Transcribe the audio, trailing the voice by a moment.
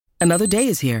Another day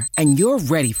is here, and you're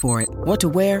ready for it. What to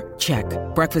wear? Check.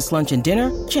 Breakfast, lunch, and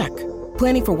dinner? Check.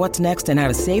 Planning for what's next and how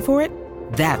to save for it?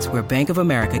 That's where Bank of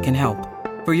America can help.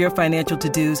 For your financial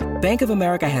to-dos, Bank of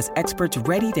America has experts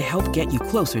ready to help get you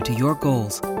closer to your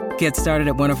goals. Get started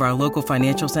at one of our local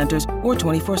financial centers or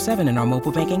 24/7 in our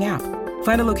mobile banking app.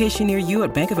 Find a location near you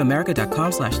at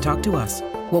bankofamerica.com/talktous.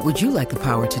 What would you like the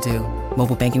power to do?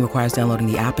 Mobile banking requires downloading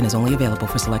the app and is only available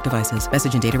for select devices.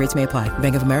 Message and data rates may apply.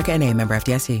 Bank of America N.A., member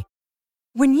FDIC.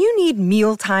 When you need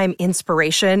mealtime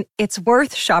inspiration, it's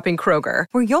worth shopping Kroger,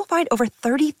 where you'll find over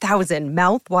 30,000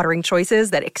 mouth-watering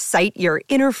choices that excite your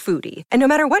inner foodie. And no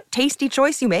matter what tasty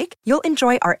choice you make, you'll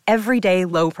enjoy our everyday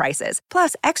low prices,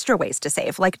 plus extra ways to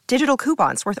save, like digital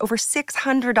coupons worth over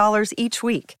 $600 each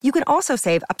week. You can also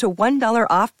save up to $1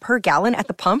 off per gallon at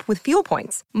the pump with fuel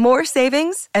points. More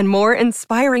savings and more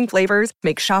inspiring flavors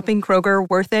make shopping Kroger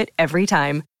worth it every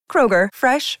time. Kroger,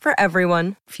 fresh for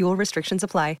everyone. Fuel restrictions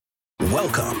apply.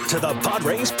 Welcome to the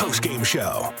Padres Postgame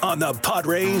Show on the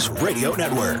Padres Radio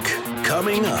Network.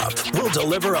 Coming up, we'll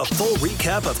deliver a full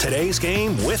recap of today's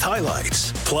game with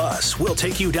highlights. Plus, we'll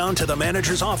take you down to the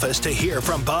manager's office to hear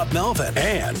from Bob Melvin.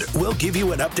 And we'll give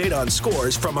you an update on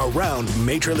scores from around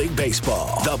Major League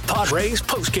Baseball. The Padres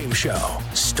Postgame Show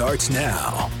starts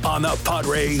now on the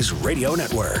Padres Radio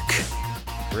Network.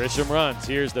 Grisham runs.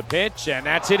 Here's the pitch, and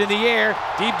that's hit in the air.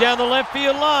 Deep down the left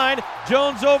field line.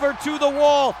 Jones over to the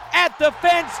wall. At the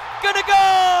fence. Gonna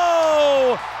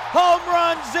go! Home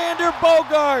run, Xander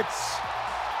Bogaerts.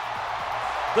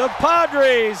 The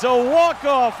Padres, a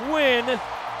walk-off win.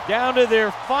 Down to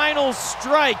their final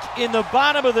strike in the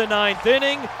bottom of the ninth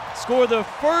inning. Score the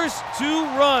first 2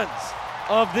 runs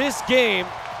of this game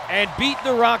and beat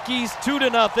the Rockies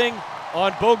 2-0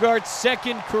 on Bogaerts'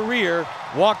 second career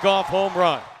walk-off home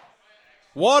run.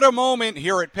 What a moment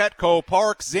here at Petco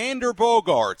Park. Xander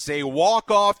Bogaerts, a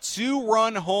walk-off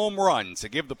 2-run home run to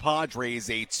give the Padres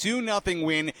a 2-0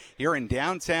 win here in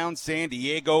downtown San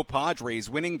Diego. Padres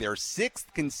winning their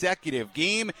 6th consecutive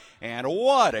game, and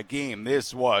what a game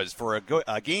this was for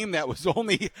a game that was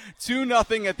only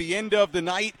 2-0 at the end of the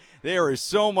night. There is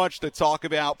so much to talk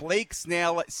about. Blake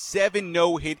Snell, 7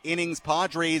 no-hit innings.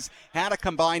 Padres had a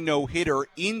combined no-hitter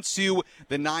into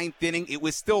the 9th inning. It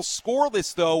was still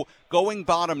scoreless, though, going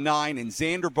bottom 9, and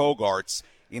Xander Bogaerts,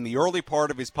 in the early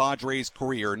part of his Padres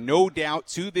career, no doubt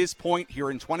to this point here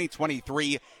in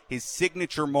 2023, his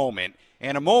signature moment,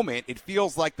 and a moment it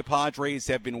feels like the Padres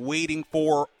have been waiting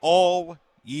for all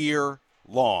year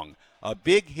long. A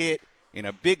big hit in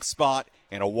a big spot,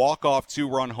 and a walk-off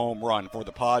 2-run home run for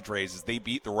the Padres as they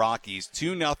beat the Rockies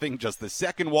 2-0. Just the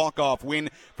second walk-off win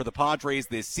for the Padres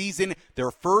this season,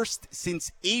 their first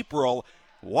since April.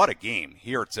 What a game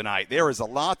here tonight. There is a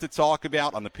lot to talk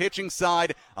about on the pitching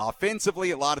side.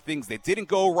 Offensively, a lot of things that didn't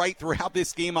go right throughout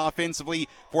this game offensively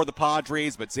for the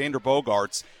Padres, but Xander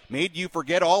Bogaerts made you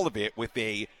forget all of it with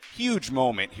a huge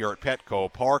moment here at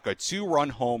Petco Park, a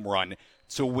 2-run home run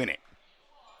to win it.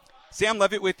 Sam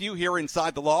Levitt with you here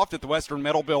inside the loft at the Western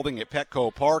Metal Building at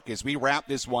Petco Park as we wrap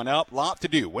this one up. Lot to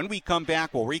do. When we come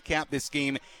back, we'll recap this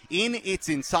game in its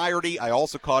entirety. I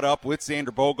also caught up with Xander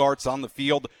Bogaerts on the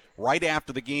field right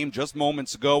after the game just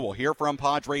moments ago. We'll hear from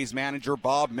Padres manager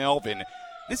Bob Melvin.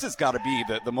 This has got to be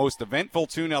the most eventful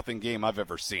 2-0 game I've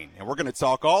ever seen. And we're going to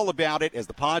talk all about it as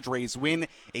the Padres win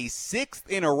a 6th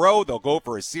in a row. They'll go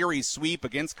for a series sweep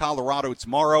against Colorado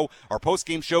tomorrow. Our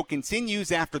postgame show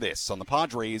continues after this on the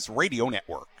Padres Radio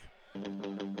Network.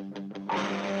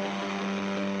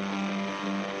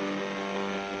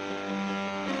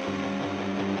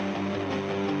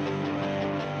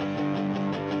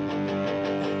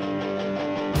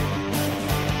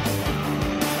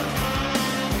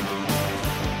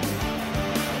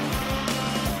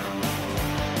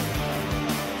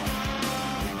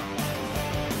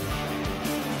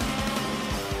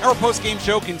 Our postgame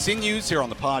show continues here on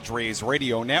the Padres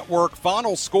Radio Network.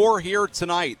 Final score here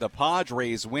tonight. The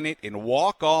Padres win it in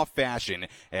walk-off fashion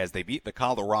as they beat the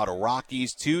Colorado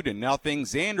Rockies 2-0.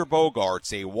 Xander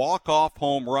Bogaerts, a walk-off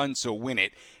home run to win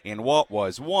it in what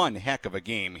was one heck of a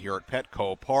game here at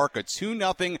Petco Park. A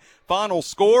 2-0 final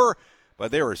score. But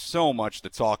there is so much to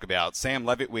talk about. Sam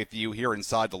Levitt with you here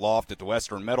inside the loft at the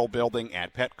Western Metal Building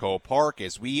at Petco Park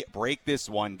as we break this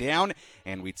one down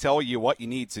and we tell you what you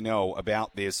need to know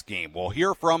about this game. We'll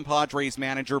hear from Padres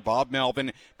manager Bob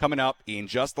Melvin coming up in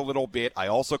just a little bit. I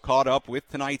also caught up with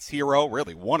tonight's hero,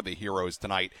 really one of the heroes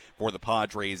tonight for the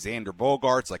Padres, Xander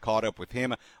Bogaerts. I caught up with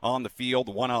him on the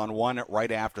field one-on-one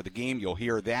right after the game. You'll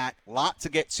hear that. Lot to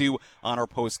get to on our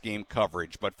post-game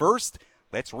coverage. But first,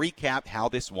 let's recap how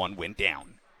this one went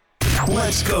down.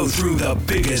 Let's go through the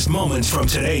biggest moments from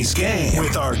today's game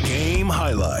with our game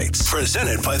highlights.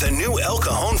 Presented by the new El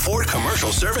Cajon Ford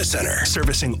Commercial Service Center,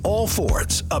 servicing all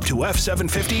Fords up to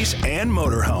F-750s and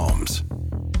motorhomes.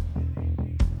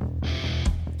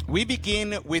 We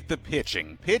begin with the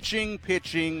pitching. Pitching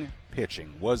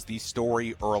was the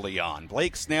story early on.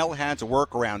 Blake Snell had to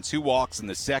work around 2 walks in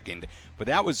the second, but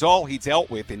that was all he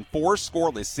dealt with in 4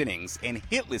 scoreless innings and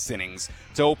hitless innings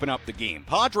to open up the game.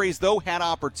 Padres, though, had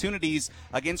opportunities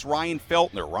against Ryan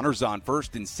Feltner. Runners on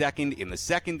first and second in the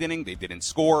second inning. They didn't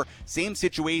score. Same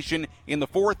situation in the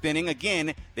 4th inning.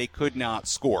 Again, they could not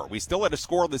score. We still had a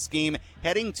scoreless game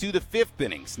heading to the 5th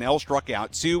inning. Snell struck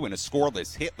out 2 in a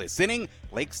scoreless, hitless inning.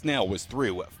 Blake Snell was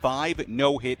through 5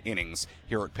 no-hit innings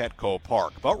here at Petco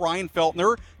Park. But Ryan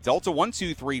Feltner dealt a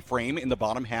 1-2-3 frame in the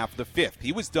bottom half of the 5th.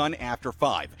 He was done after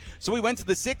 5. So we went to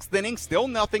the 6th inning, still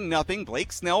nothing.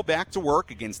 Blake Snell back to work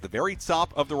against the very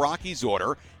top of the Rockies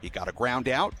order. He got a ground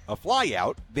out, a fly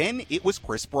out, then it was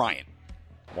Chris Bryant.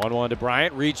 1-1 to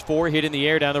Bryant, reach 4, hit in the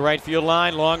air down the right field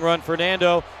line. Long run,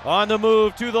 Fernando on the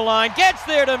move to the line, gets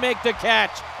there to make the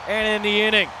catch, and in the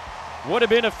inning. Would have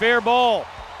been a fair ball.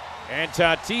 And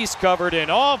Tatis covered an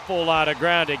awful lot of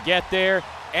ground to get there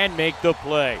and make the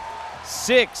play.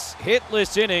 6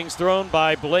 hitless innings thrown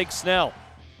by Blake Snell.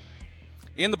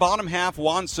 In the bottom half,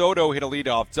 Juan Soto hit a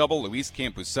leadoff double. Luis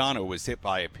Campusano was hit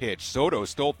by a pitch. Soto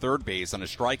stole third base on a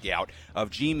strikeout of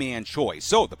Ji-Man Choi.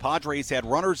 So the Padres had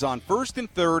runners on first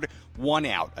and third, 1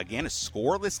 out. Again, a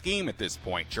scoreless game at this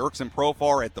point. Jerks and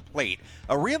Profar at the plate.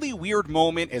 A really weird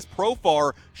moment as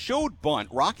Profar showed bunt.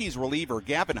 Rockies reliever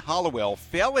Gavin Hollowell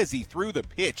fell as he threw the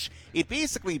pitch. It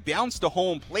basically bounced to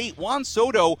home plate. Juan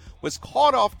Soto was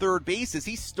caught off third base as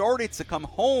he started to come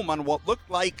home on what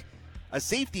looked like a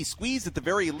safety squeeze at the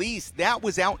very least. That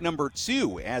was out number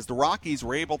 2 as the Rockies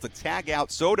were able to tag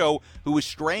out Soto, who was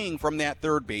straying from that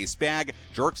third base bag.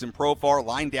 Jerks and Profar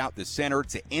lined out the center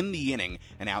to end the inning.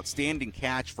 An outstanding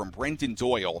catch from Brenton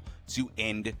Doyle to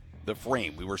end the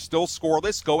frame. We were still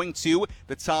scoreless going to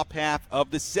the top half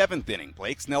of the 7th inning.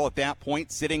 Blake Snell at that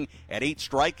point sitting at 8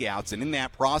 strikeouts, and in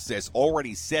that process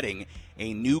already setting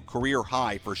a new career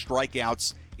high for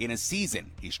strikeouts in a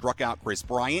season. He struck out Chris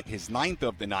Bryant, his 9th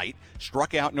of the night,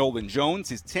 struck out Nolan Jones,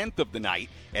 his 10th of the night.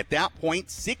 At that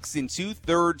point, 6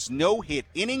 2/3 no-hit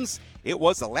innings. It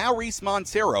was Alauris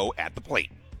Montero at the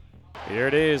plate. Here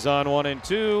it is on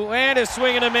 1-2, and a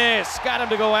swing and a miss. Got him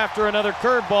to go after another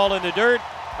curveball in the dirt.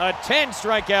 A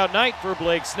 10-strikeout night for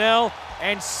Blake Snell,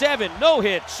 and 7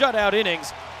 no-hit shutout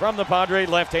innings from the Padre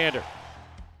left-hander.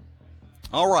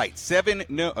 All right, 7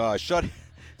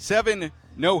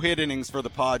 no-hit innings for the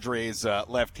Padres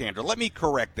left-hander. Let me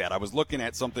correct that. I was looking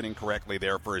at something incorrectly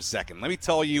there for a second. Let me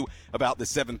tell you about the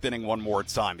 7th inning one more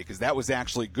time, because that was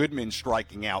actually Goodman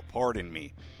striking out. Pardon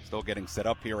me. Still getting set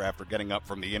up here after getting up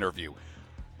from the interview.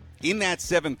 In that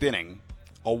 7th inning,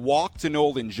 a walk to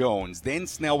Nolan Jones, then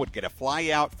Snell would get a fly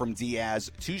out from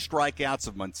Diaz, 2 strikeouts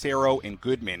of Montero and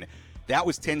Goodman. That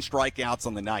was 10 strikeouts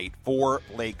on the night for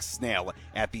Blake Snell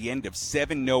at the end of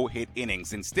 7 no-hit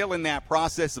innings. And still in that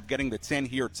process of getting the 10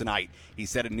 here tonight, he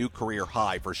set a new career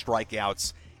high for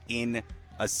strikeouts in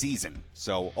a season.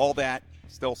 So all that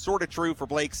still sort of true for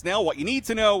Blake Snell. What you need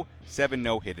to know, 7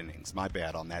 no-hit innings. My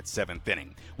bad on that 7th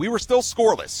inning. We were still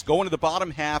scoreless going to the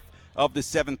bottom half of the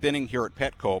 7th inning here at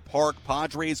Petco Park.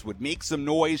 Padres would make some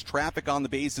noise, traffic on the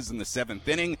bases in the 7th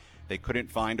inning. They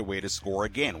couldn't find a way to score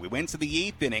again. We went to the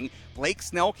 8th inning. Blake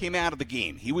Snell came out of the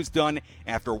game. He was done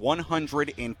after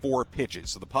 104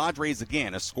 pitches. So the Padres,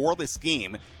 again, a scoreless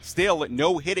game. Still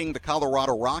no hitting the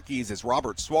Colorado Rockies as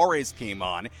Robert Suarez came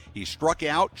on. He struck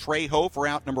out Trejo for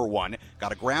out number 1.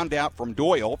 Got a ground out from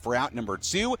Doyle for out number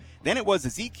 2. Then it was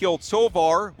Ezequiel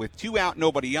Tovar with 2 out,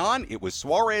 nobody on. It was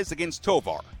Suarez against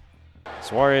Tovar.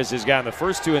 Suarez has gotten the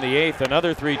first 2 in the 8th,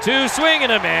 another 3-2, swing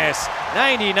and a miss,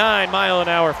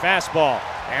 99-mile-an-hour fastball.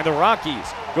 And the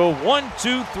Rockies go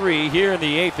 1-2-3 here in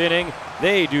the 8th inning.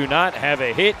 They do not have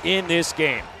a hit in this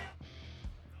game.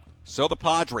 So the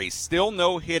Padres still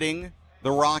no hitting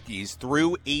the Rockies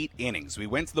through 8 innings. We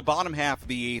went to the bottom half of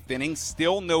the 8th inning,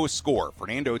 still no score.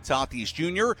 Fernando Tatis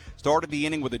Jr. started the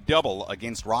inning with a double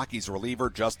against Rockies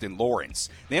reliever Justin Lawrence.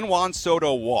 Then Juan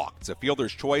Soto walked. A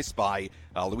fielder's choice by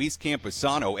Luis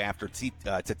Campusano after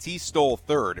Tatis stole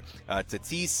third.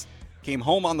 Tatis came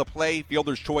home on the play.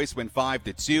 Fielder's choice went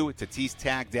 5-2. Tatis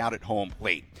tagged out at home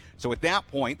plate. So at that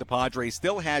point, the Padres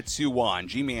still had 2 on.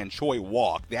 Ji-Man Choi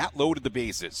walked. That loaded the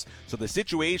bases. So the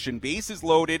situation, bases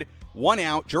loaded, 1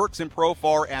 out, Jerks and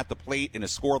Profar at the plate in a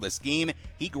scoreless game.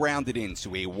 He grounded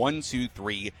into a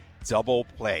 1-2-3 double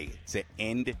play to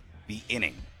end the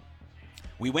inning.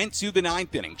 We went to the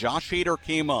 9th inning. Josh Hader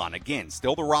came on. Again,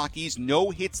 still the Rockies,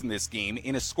 no hits in this game.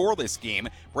 In a scoreless game,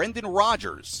 Brendan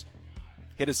Rodgers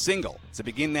hit a single to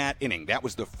begin that inning. That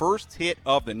was the first hit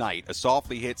of the night, a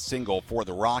softly hit single for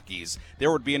the Rockies.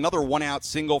 There would be another one-out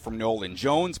single from Nolan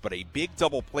Jones, but a big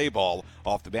double play ball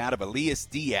off the bat of Elias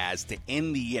Diaz to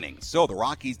end the inning. So the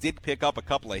Rockies did pick up a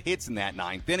couple of hits in that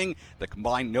 9th inning. The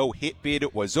combined no-hit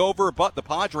bid was over, but the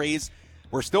Padres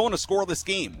were still in a scoreless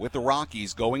game with the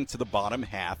Rockies going to the bottom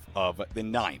half of the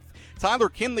 9th. Tyler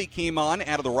Kinley came on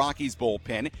out of the Rockies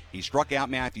bullpen. He struck out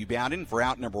Matthew Bowden for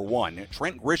out number 1.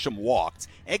 Trent Grisham walked.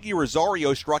 Eggy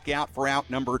Rosario struck out for out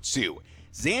number 2.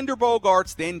 Xander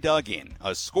Bogaerts then dug in.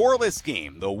 A scoreless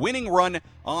game, the winning run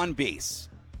on base.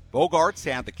 Bogaerts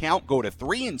had the count go to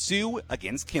 3-2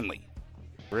 against Kinley.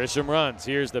 Grisham runs.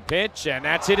 Here's the pitch, and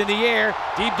that's hit in the air.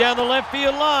 Deep down the left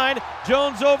field line.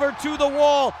 Jones over to the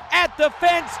wall. At the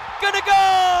fence. Gonna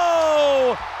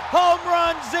go! Home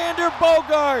run, Xander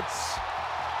Bogaerts.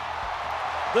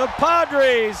 The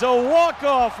Padres, a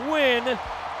walk-off win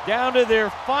down to their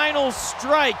final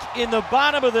strike in the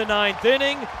bottom of the 9th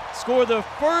inning. Score the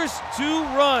first 2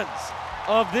 runs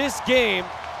of this game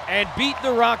and beat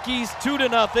the Rockies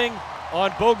 2-0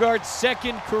 on Bogaerts'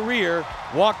 second career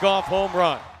walk-off home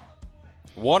run.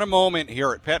 What a moment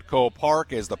here at Petco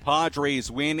Park as the Padres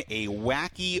win a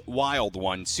wacky, wild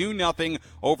one, 2-0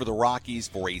 over the Rockies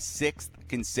for a 6th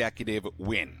consecutive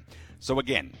win. So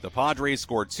again, the Padres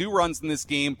scored 2 runs in this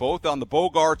game, both on the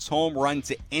Bogaerts home run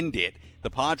to end it. The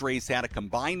Padres had a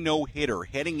combined no-hitter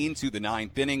heading into the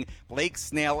 9th inning. Blake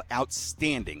Snell,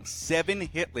 outstanding. 7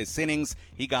 hitless innings.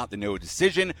 He got the no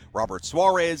decision. Robert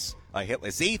Suarez, a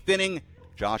hitless 8th inning.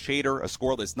 Josh Hader, a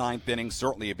scoreless 9th inning,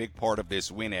 certainly a big part of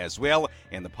this win as well.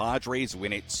 And the Padres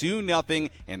win it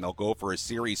 2-0, and they'll go for a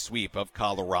series sweep of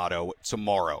Colorado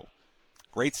tomorrow.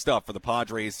 Great stuff for the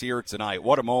Padres here tonight.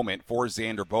 What a moment for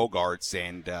Xander Bogaerts,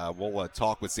 and we'll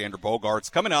talk with Xander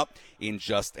Bogaerts coming up in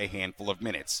just a handful of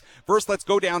minutes. First, let's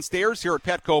go downstairs here at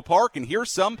Petco Park and hear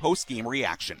some post-game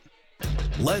reaction.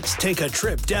 Let's take a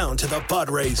trip down to the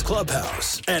Padres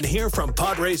clubhouse and hear from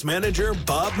Padres manager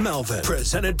Bob Melvin.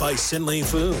 Presented by Sinley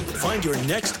Food. Find your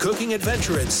next cooking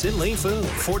adventure at Sinley Food,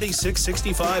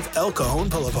 4665 El Cajon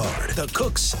Boulevard, the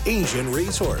Cook's Asian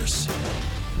Resource.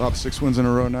 Bob, 6 wins in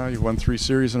a row now. You've won 3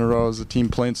 series in a row. Is the team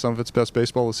playing some of its best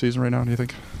baseball this season right now, do you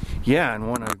think? Yeah, and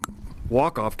won a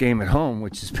walk-off game at home,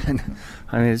 which has been,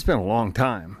 it's been a long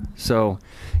time. So,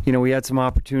 we had some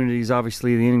opportunities,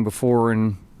 obviously, the inning before,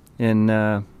 and it's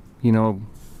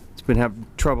been having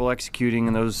trouble executing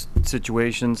in those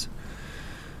situations.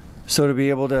 So to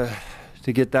be able to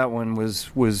get that one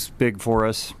was big for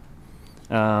us.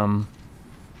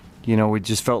 We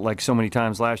just felt like so many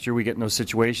times last year we get in those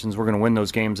situations, we're going to win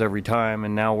those games every time,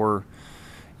 and now we're,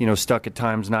 stuck at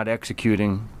times not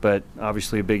executing, but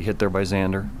obviously a big hit there by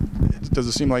Xander. Does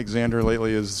it seem like Xander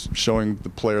lately is showing the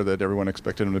player that everyone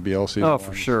expected him to be all season? Oh,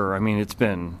 for sure. It's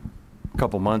been a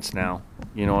couple months now,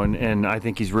 and I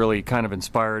think he's really kind of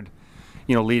inspired,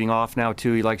 leading off now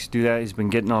too. He likes to do that. He's been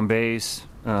getting on base,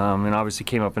 and obviously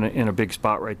came up in a big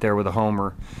spot right there with a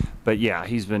homer. But yeah,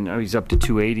 he's up to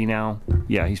 280 now.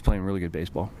 Yeah, he's playing really good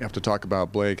baseball. You have to talk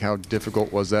about Blake. How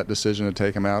difficult was that decision to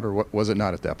take him out, or what was it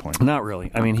not at that point? Not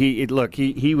really.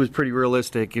 He was pretty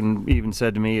realistic and even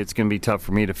said to me it's going to be tough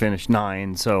for me to finish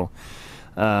 9. So,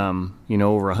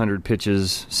 over 100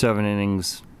 pitches, 7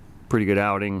 innings, pretty good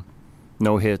outing,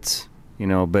 no hits.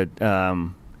 But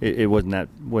it wasn't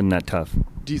that tough.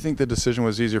 Do you think the decision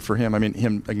was easier for him?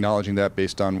 Him acknowledging that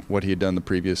based on what he had done the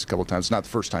previous couple of times. It's not the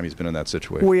first time he's been in that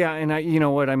situation. Well, yeah, and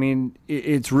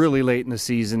it's really late in the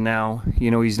season now. He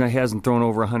hasn't thrown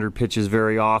over 100 pitches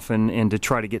very often, and to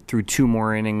try to get through 2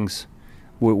 more innings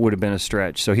would have been a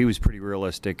stretch. So he was pretty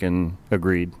realistic and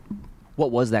agreed. What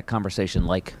was that conversation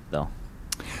like, though?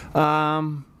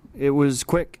 It was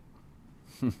quick.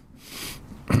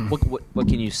 What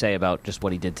can you say about just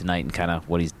what he did tonight and kind of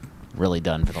what he's really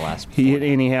done for the last 4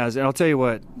 days? He has. And I'll tell you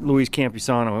what, Luis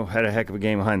Campusano had a heck of a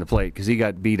game behind the plate because he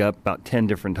got beat up about 10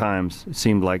 different times. It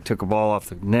seemed like took a ball off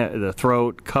the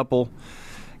throat, couple,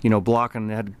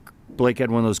 blocking. Blake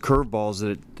had one of those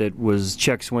curveballs that was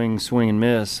check swing, swing and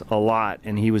miss a lot,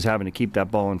 and he was having to keep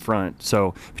that ball in front.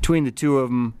 So between the two of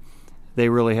them, they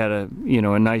really had a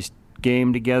nice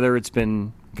game together. It's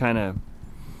been kind of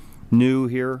new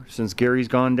here since Gary's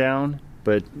gone down,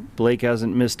 but Blake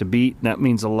hasn't missed a beat. That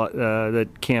means a lot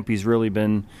that Campy's really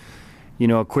been,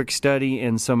 a quick study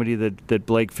and somebody that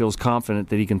Blake feels confident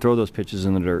that he can throw those pitches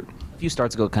in the dirt. A few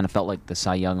starts ago, it kind of felt like the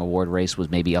Cy Young Award race was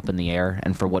maybe up in the air,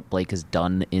 and for what Blake has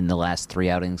done in the last 3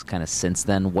 outings kind of since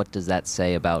then, what does that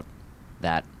say about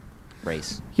that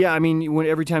race? Yeah,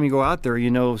 every time you go out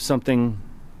there, something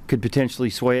could potentially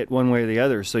sway it one way or the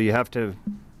other. So you have to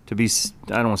be,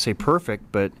 I don't want to say perfect,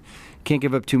 but can't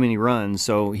give up too many runs.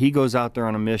 So he goes out there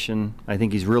on a mission. I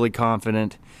think he's really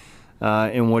confident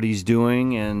in what he's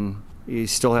doing, and he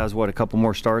still has, a couple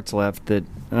more starts left that,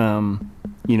 are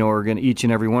going to, each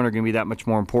and every one are going to be that much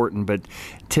more important. But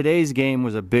today's game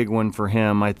was a big one for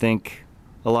him. I think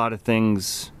a lot of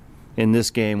things in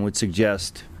this game would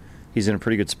suggest he's in a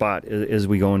pretty good spot as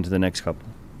we go into the next couple.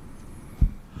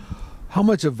 How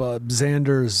much of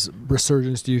Xander's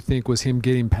resurgence do you think was him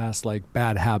getting past like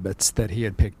bad habits that he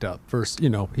had picked up? First,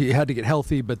 he had to get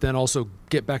healthy, but then also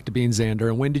get back to being Xander.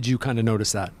 And when did you kind of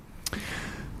notice that?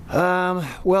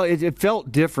 Well, it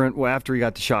felt different after he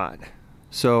got the shot.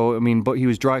 So, but he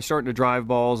was starting to drive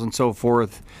balls and so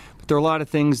forth. But there are a lot of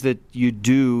things that you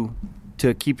do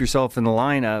to keep yourself in the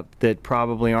lineup that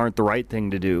probably aren't the right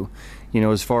thing to do.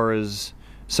 As far as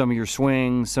some of your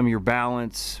swings, some of your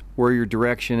balance, where your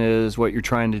direction is, what you're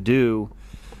trying to do.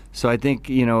 So I think,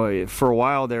 for a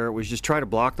while there, it was just try to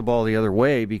block the ball the other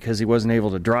way because he wasn't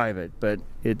able to drive it. But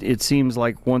it seems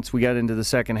like once we got into the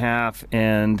second half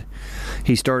and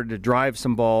he started to drive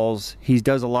some balls, he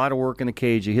does a lot of work in the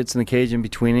cage. He hits in the cage in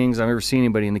between innings. I've never seen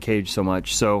anybody in the cage so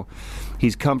much. So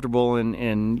he's comfortable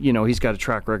and he's got a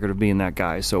track record of being that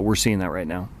guy. So we're seeing that right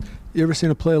now. You ever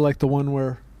seen a play like the one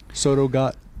where Soto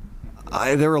got?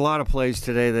 There were a lot of plays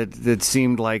today that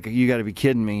seemed like you got to be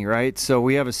kidding me, right? So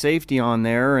we have a safety on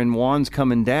there, and Juan's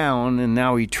coming down, and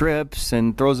now he trips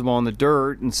and throws the ball in the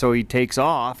dirt, and so he takes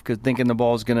off thinking the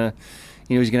ball's gonna,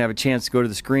 he's gonna have a chance to go to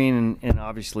the screen, and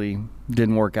obviously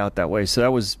didn't work out that way. So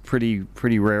that was pretty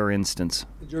rare instance.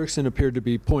 Jurickson appeared to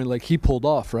be pointing like he pulled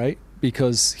off, right?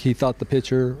 Because he thought the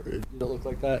pitcher didn't look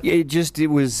like that. It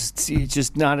was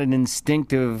just not an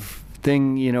instinctive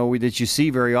thing, that you see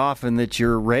very often that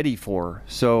you're ready for.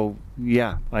 So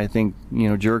yeah, I think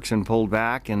Jurickson pulled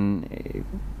back, and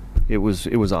it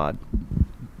was odd.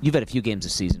 You've had a few games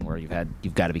this season where you've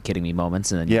got to be kidding me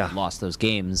moments, and then you lost those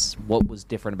games. What was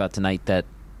different about tonight that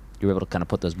you were able to kind of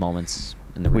put those moments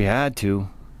in the? We had to,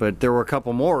 but there were a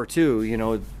couple more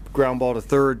too. Ground ball to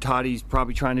third. Toddy's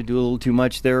probably trying to do a little too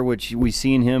much there, which we've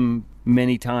seen him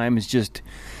many times. Just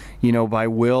by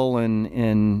will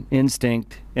and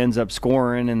instinct, ends up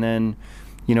scoring, and then,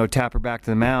 tap her back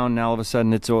to the mound, and all of a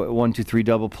sudden it's a 1-2-3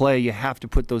 double play. You have to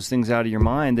put those things out of your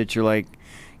mind that you're like,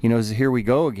 here we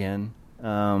go again.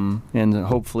 And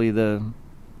hopefully the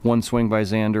one swing by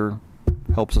Xander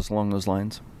helps us along those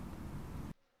lines.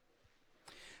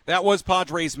 That was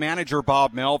Padres manager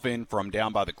Bob Melvin from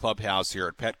down by the clubhouse here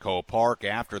at Petco Park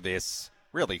after this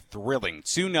really thrilling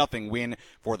 2-0 win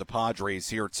for the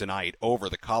Padres here tonight over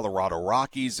the Colorado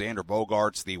Rockies. Xander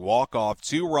Bogaerts, the walk-off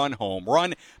 2-run home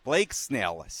run. Blake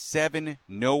Snell, 7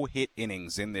 no-hit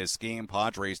innings in this game.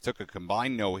 Padres took a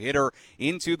combined no-hitter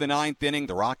into the 9th inning.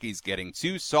 The Rockies getting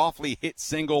 2 softly hit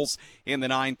singles in the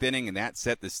 9th inning, and that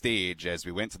set the stage as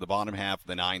we went to the bottom half of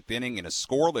the 9th inning in a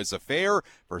scoreless affair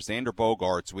for Xander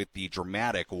Bogaerts with the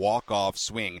dramatic walk-off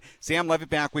swing. Sam Levitt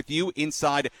back with you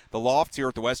inside the loft here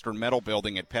at the Western Metal Building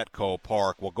at Petco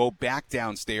Park. We'll go back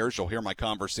downstairs. You'll hear my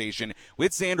conversation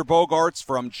with Xander Bogaerts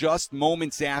from just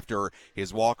moments after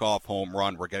his walk-off home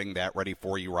run. We're getting that ready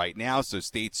for you right now, so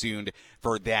stay tuned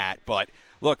for that. But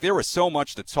look, there was so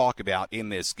much to talk about in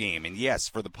this game. And yes,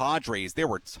 for the Padres, there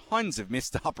were tons of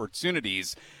missed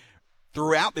opportunities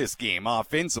throughout this game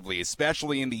offensively,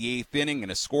 especially in the 8th inning. In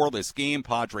a scoreless game,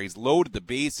 Padres loaded the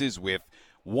bases with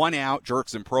 1 out.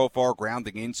 Jurickson Profar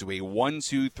grounding into a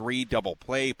 1-2-3 double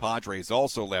play. Padres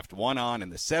also left 1 on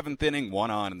in the 7th inning, 1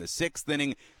 on in the 6th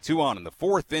inning, 2 on in the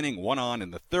 4th inning, 1 on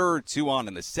in the 3rd, 2 on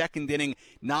in the 2nd inning,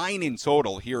 9 in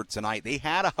total here tonight. They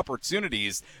had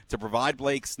opportunities to provide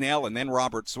Blake Snell and then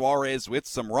Robert Suarez with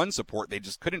some run support. They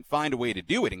just couldn't find a way to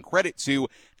do it. And credit to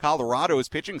Colorado's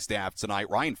pitching staff tonight.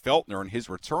 Ryan Feltner and his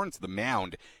return to the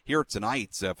mound here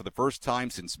tonight for the first time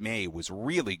since May was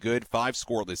really good. 5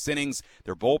 scoreless innings.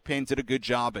 Their bullpen did a good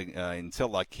job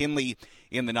until Kinley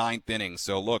in the 9th inning.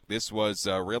 So, look, this was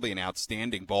really an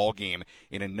outstanding ball game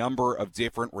in a number of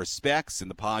different respects, and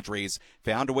the Padres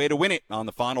found a way to win it on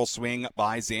the final swing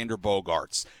by Xander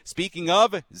Bogaerts. Speaking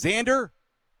of Xander,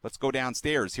 let's go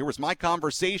downstairs. Here was my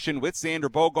conversation with Xander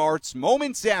Bogaerts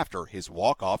moments after his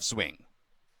walk-off swing.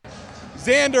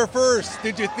 Xander, first,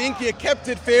 did you think you kept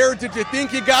it fair? Did you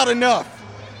think you got enough?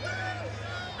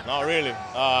 Not really.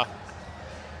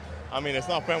 It's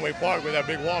not Fenway Park with that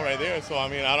big wall right there, so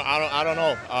I don't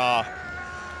know.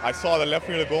 I saw the left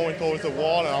fielder going towards the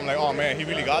wall, and I'm like, oh man, he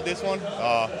really got this one.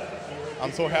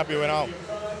 I'm so happy it went out.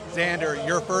 Xander,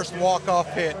 your first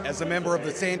walk-off hit as a member of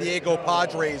the San Diego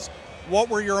Padres. What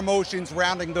were your emotions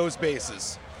rounding those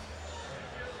bases?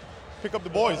 pick up the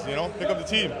boys, pick up the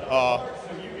team.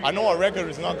 I know our record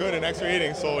is not good in extra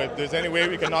innings, so if there's any way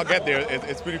we can not get there,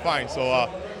 it's pretty fine. So,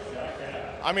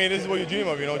 this is what you dream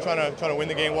of, trying to win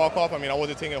the game walk-off. I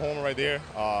wasn't taking a home right there.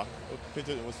 The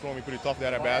pitcher was throwing me pretty tough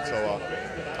that at bat, so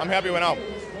I'm happy it went out.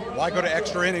 Why go to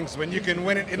extra innings when you can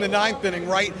win it in the 9th inning,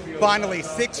 right? Finally,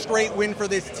 6th straight win for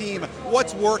this team.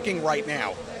 What's working right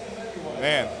now?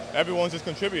 Man, everyone's just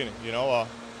contributing,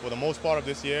 For the most part of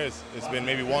this year, it's been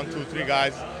maybe 1, 2, 3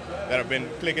 guys that have been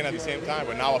clicking at the same time,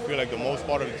 but now I feel like the most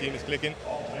part of the team is clicking.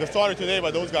 The starter today,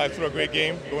 but those guys threw a great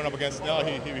game going up against Snell.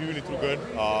 He really threw good.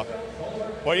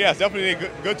 But yeah, it's definitely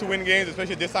good to win games,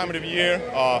 especially this time of the year.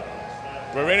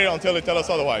 We're ready until they tell us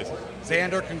otherwise.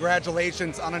 Xander,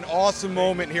 congratulations on an awesome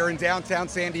moment here in downtown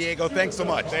San Diego. Thanks so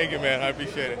much. Thank you, man. I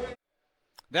appreciate it.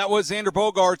 That was Xander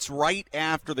Bogaerts right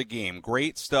after the game.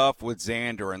 Great stuff with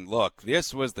Xander. And look,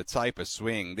 this was the type of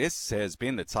swing. This has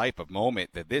been the type of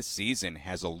moment that this season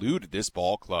has eluded this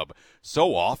ball club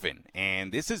so often.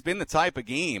 And this has been the type of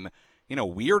game,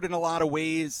 weird in a lot of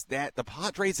ways, that the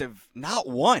Padres have not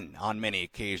won on many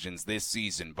occasions this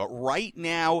season. But right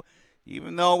now,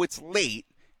 even though it's late,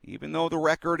 even though the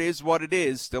record is what it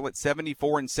is, still at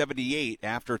 74-78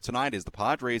 after tonight, as the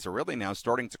Padres are really now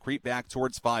starting to creep back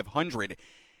towards 500.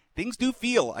 Things do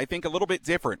feel, I think, a little bit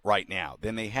different right now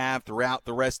than they have throughout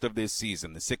the rest of this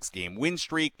season. The 6-game win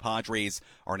streak, Padres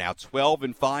are now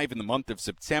 12-5 in the month of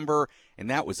September, and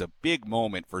that was a big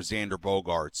moment for Xander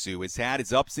Bogaerts, who has had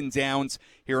his ups and downs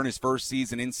here in his first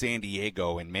season in San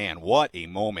Diego, and man, what a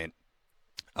moment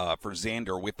for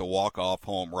Xander with the walk-off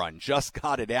home run. Just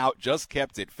got it out, just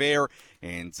kept it fair,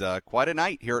 and quite a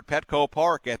night here at Petco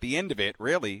Park at the end of it,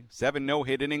 really. 7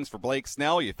 no-hit innings for Blake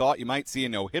Snell. You thought you might see a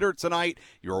no-hitter tonight.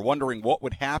 You were wondering what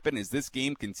would happen as this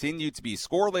game continued to be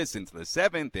scoreless into the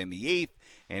 7th and the 8th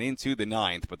and into the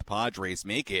 9th, but the Padres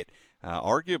make it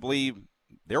arguably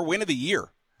their win of the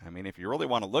year. If you really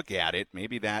want to look at it,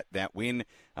 maybe that win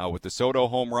with the Soto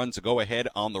home run to go ahead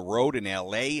on the road in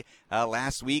L.A.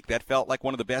 Last week, that felt like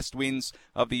one of the best wins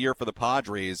of the year for the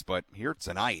Padres. But here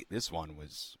tonight, this one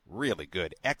was really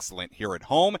good. Excellent here at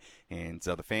home, and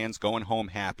the fans going home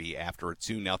happy after a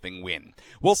 2-0 win.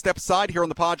 We'll step aside here on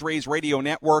the Padres Radio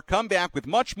Network, come back with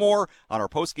much more on our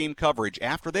postgame coverage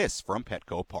after this from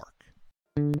Petco Park.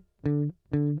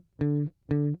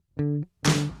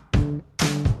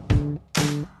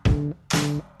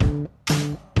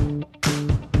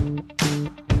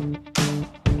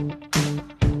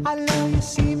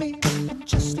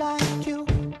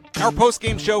 Our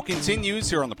postgame show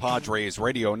continues here on the Padres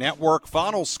Radio Network.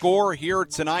 Final score here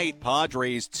tonight,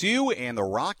 Padres 2 and the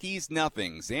Rockies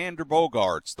nothing. Xander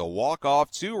Bogaerts, the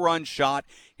walk-off 2-run shot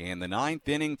in the 9th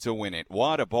inning to win it.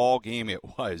 What a ball game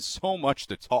it was. So much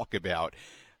to talk about,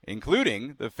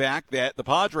 including the fact that the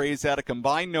Padres had a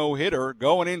combined no-hitter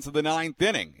going into the 9th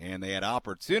inning, and they had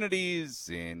opportunities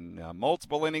in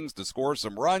multiple innings to score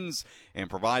some runs and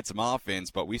provide some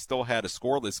offense, but we still had a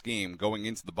scoreless game going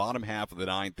into the bottom half of the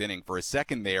 9th inning. For a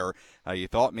second there, you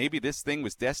thought maybe this thing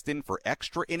was destined for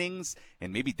extra innings,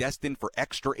 and maybe destined for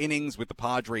extra innings with the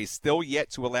Padres still yet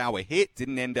to allow a hit.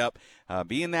 Didn't end up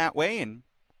being that way, and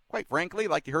quite frankly,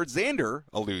 like you heard Xander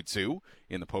allude to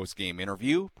in the post-game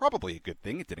interview, probably a good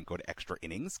thing it didn't go to extra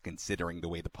innings, considering the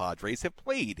way the Padres have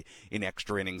played in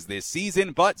extra innings this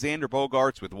season. But Xander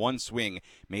Bogaerts, with one swing,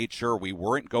 made sure we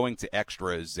weren't going to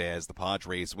extras as the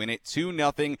Padres win it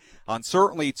 2-0 on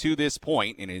certainly to this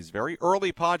point in his very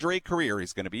early Padre career.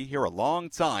 He's going to be here a long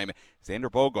time. Xander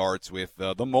Bogaerts with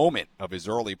the moment of his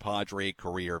early Padre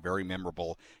career. Very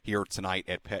memorable here tonight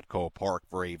at Petco Park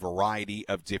for a variety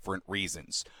of different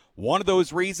reasons. One of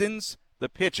those reasons, the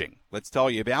pitching. Let's tell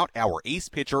you about our ace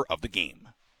pitcher of the game.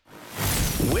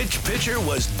 Which pitcher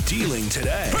was dealing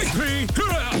today?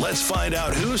 Let's find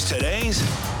out who's today's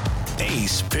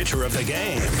ace pitcher of the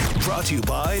game. Brought to you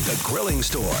by The Grilling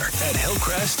Store at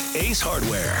Hillcrest Ace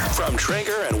Hardware. From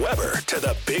Traeger and Weber to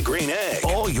the Big Green Egg,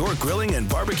 all your grilling and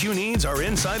barbecue needs are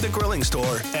inside The Grilling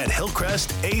Store at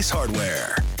Hillcrest Ace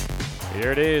Hardware.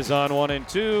 Here it is on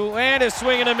 1-2, and a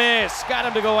swing and a miss. Got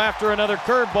him to go after another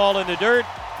curveball in the dirt.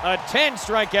 A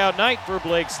 10-strikeout night for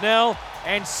Blake Snell,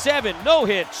 and 7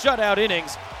 no-hit shutout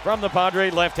innings from the Padre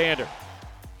left-hander.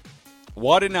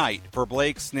 What a night for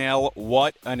Blake Snell.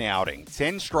 What an outing.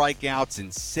 10 strikeouts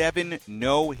and 7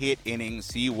 no-hit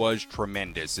innings. He was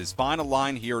tremendous. His final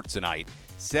line here tonight,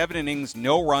 7 innings,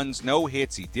 no runs, no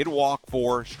hits. He did walk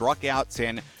 4, struck out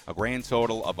 10, a grand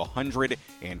total of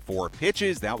 104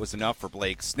 pitches. That was enough for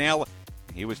Blake Snell.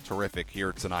 He was terrific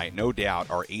here tonight. No doubt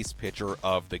our ace pitcher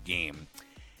of the game.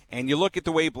 And you look at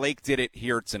the way Blake did it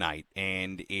here tonight,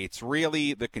 and it's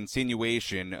really the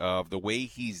continuation of the way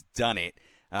he's done it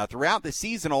throughout the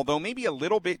season, although maybe a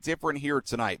little bit different here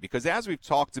tonight, because as we've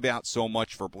talked about so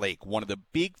much for Blake, one of the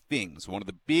big things, one of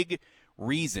the big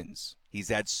reasons he's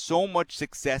had so much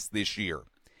success this year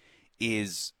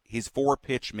is his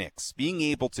four-pitch mix, being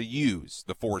able to use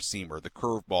the four-seamer, the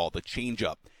curveball, the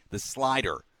changeup, the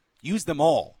slider, use them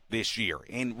all this year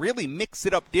and really mix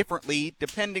it up differently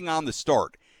depending on the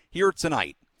start. Here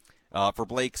tonight for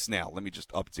Blake Snell, let me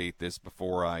just update this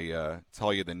before I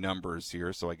tell you the numbers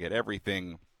here so I get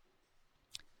everything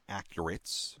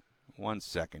accurate. 1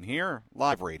 second here.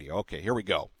 Live radio. Okay, here we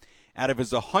go. Out of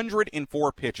his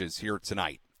 104 pitches here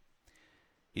tonight,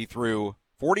 he threw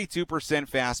 42%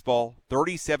 fastball,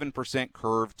 37%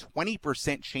 curve, 20%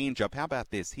 changeup. How about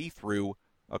this? He threw,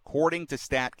 according to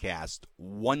StatCast,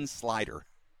 one slider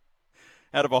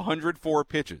out of 104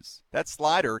 pitches. That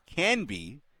slider can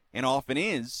be, and often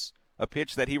is, a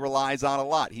pitch that he relies on a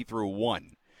lot. He threw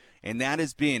one. And that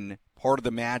has been part of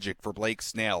the magic for Blake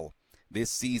Snell this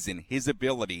season, his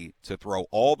ability to throw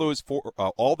all those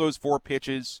four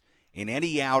pitches in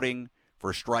any outing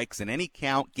for strikes in any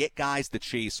count, get guys to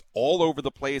chase all over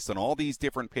the place on all these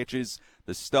different pitches.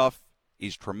 The stuff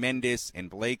is tremendous, and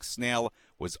Blake Snell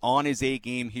was on his A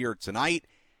game here tonight.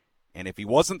 And if he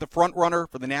wasn't the front runner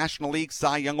for the National League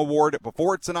Cy Young Award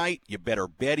before tonight, you better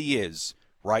bet he is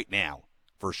right now,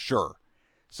 for sure.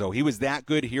 So he was that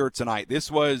good here tonight. This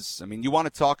was, you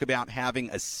want to talk about having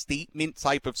a statement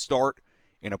type of start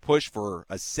in a push for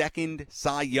a second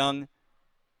Cy Young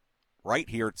right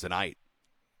here tonight.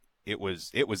 It was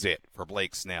it for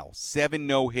Blake Snell. 7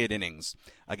 no-hit innings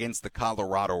against the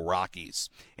Colorado Rockies.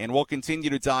 And we'll continue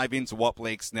to dive into what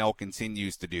Blake Snell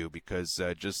continues to do because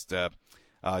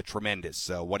tremendous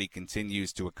what he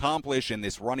continues to accomplish in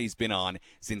this run he's been on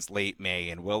since late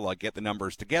May. And we'll get the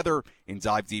numbers together and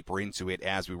dive deeper into it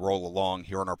as we roll along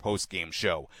here on our post-game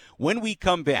show. When we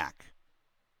come back,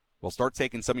 we'll start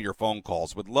taking some of your phone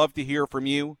calls. Would love to hear from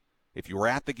you. If you were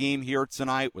at the game here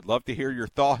tonight, would love to hear your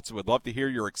thoughts, would love to hear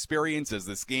your experience as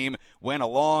this game went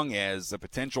along, as a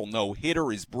potential no-hitter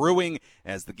is brewing,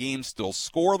 as the game's still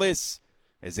scoreless,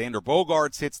 as Xander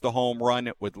Bogaerts hits the home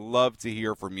run. Would love to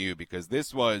hear from you because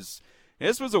this was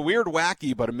a weird,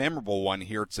 wacky, but a memorable one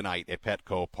here tonight at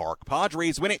Petco Park.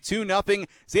 Padres win it 2-0.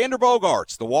 Xander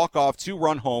Bogaerts, the walk-off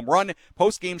 2-run home run.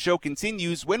 Post-game show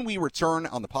continues when we return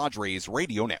on the Padres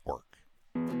Radio Network.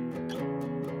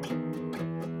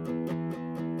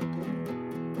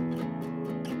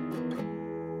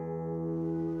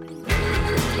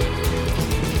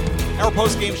 Our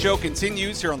post-game show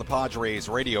continues here on the Padres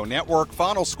Radio Network.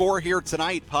 Final score here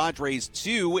tonight, Padres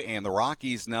 2 and the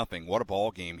Rockies 0. What a ball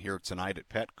game here tonight at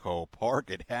Petco Park.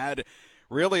 It had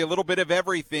really a little bit of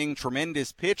everything.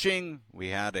 Tremendous pitching. We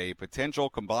had a potential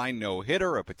combined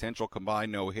no-hitter,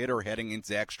 heading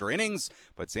into extra innings,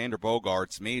 but Xander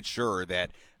Bogaerts made sure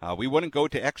that we wouldn't go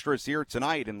to extras here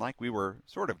tonight. And like we were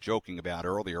sort of joking about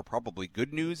earlier, probably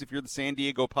good news if you're the San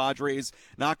Diego Padres,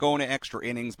 not going to extra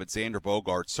innings, but Xander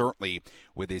Bogaerts certainly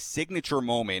with his signature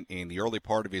moment in the early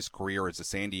part of his career as a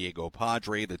San Diego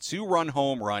Padre, the 2-run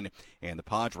home run, and the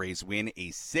Padres win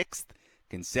a 6th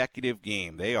consecutive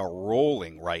game. They are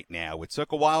rolling right now. It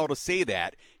took a while to say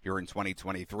that here in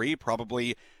 2023,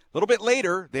 probably a little bit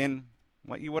later than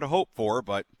what you would have hoped for,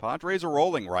 but Padres are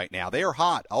rolling right now. They are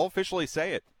hot. I'll officially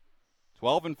say it.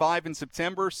 12-5 in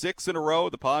September, 6 in a row.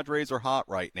 The Padres are hot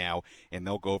right now, and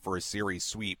they'll go for a series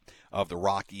sweep of the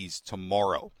Rockies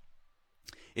tomorrow.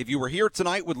 If you were here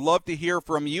tonight, would love to hear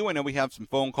from you. I know we have some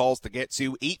phone calls to get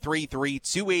to.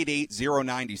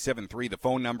 833-288-0973, the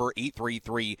phone number.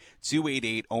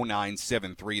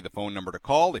 833-288-0973, the phone number to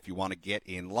call if you want to get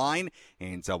in line.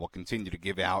 And we'll continue to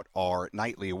give out our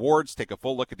nightly awards. Take a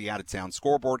full look at the out-of-town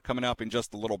scoreboard coming up in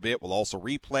just a little bit. We'll also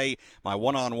replay my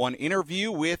one-on-one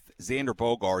interview with Xander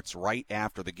Bogaerts right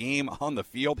after the game. On the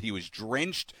field, he was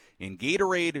drenched in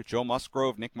Gatorade. Joe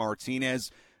Musgrove, Nick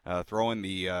Martinez, throwing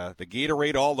the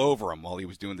Gatorade all over him while he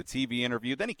was doing the TV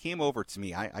interview. Then he came over to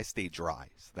me. I stayed dry.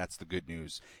 So that's the good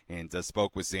news. And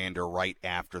spoke with Xander right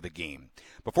after the game.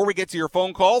 Before we get to your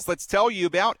phone calls, let's tell you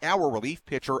about our relief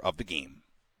pitcher of the game.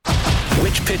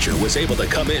 Which pitcher was able to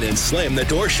come in and slam the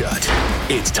door shut?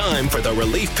 It's time for the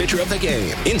relief pitcher of the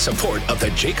game in support of the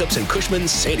Jacobs & Cushman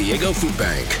San Diego Food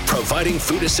Bank, providing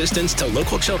food assistance to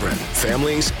local children,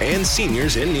 families, and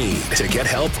seniors in need. To get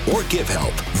help or give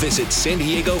help, visit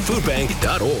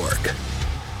SanDiegoFoodBank.org.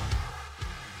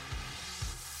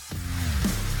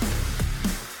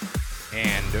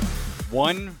 And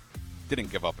one didn't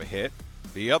give up a hit.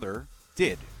 The other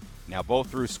did. Now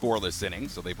both threw scoreless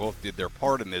innings, so they both did their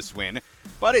part in this win.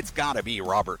 But it's got to be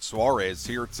Robert Suarez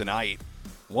here tonight.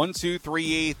 1, 2,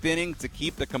 3, 8th inning to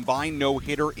keep the combined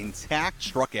no-hitter intact.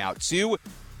 Struck out 2,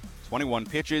 21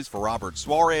 pitches for Robert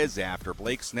Suarez after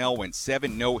Blake Snell went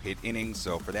 7 no-hit innings.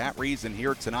 So for that reason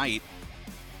here tonight,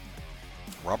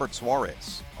 Robert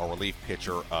Suarez, a relief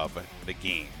pitcher of the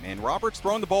game. And Robert's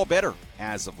thrown the ball better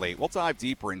as of late. We'll dive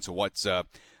deeper into what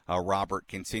Robert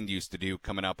continues to do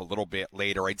coming up a little bit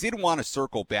later. I did want to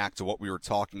circle back to what we were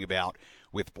talking about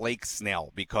with Blake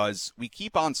Snell, because we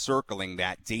keep on circling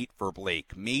that date for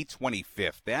Blake, May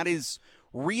 25th. That is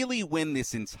really when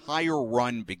this entire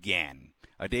run began.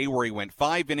 A day where he went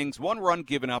 5 innings, 1 run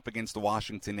given up against the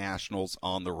Washington Nationals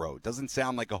on the road. Doesn't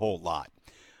sound like a whole lot.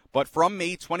 But from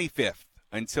May 25th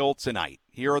until tonight,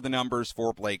 here are the numbers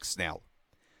for Blake Snell.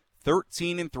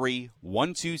 13-3,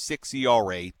 1.26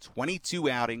 ERA, 22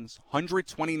 outings,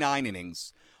 129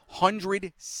 innings,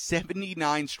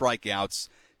 179 strikeouts,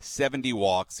 70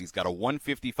 walks. He's got a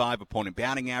 155 opponent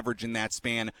batting average in that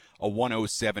span, a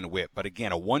 107 whip. But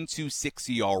again, a 1.26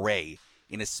 ERA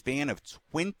in a span of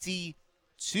 22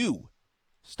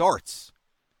 starts.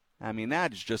 I mean,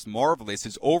 that is just marvelous.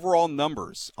 His overall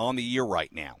numbers on the year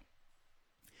right now: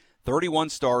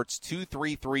 31 starts,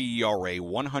 2.33 ERA,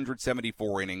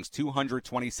 174 innings,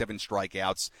 227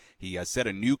 strikeouts. He set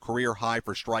a new career high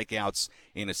for strikeouts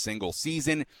in a single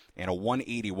season, and a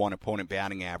 181 opponent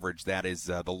batting average. That is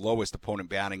the lowest opponent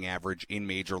batting average in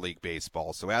Major League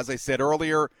Baseball. So as I said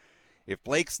earlier, if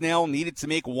Blake Snell needed to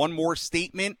make one more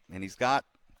statement, and he's got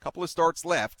a couple of starts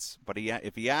left, but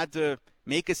if he had to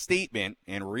make a statement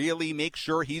and really make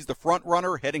sure he's the front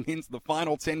runner heading into the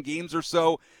final 10 games or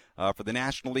so for the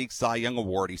National League Cy Young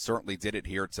Award, he certainly did it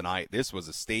here tonight. This was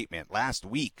a statement. Last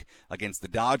week against the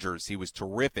Dodgers, he was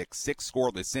terrific, 6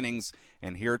 scoreless innings,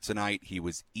 and here tonight he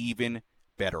was even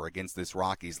better against this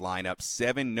Rockies lineup,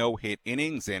 7 no-hit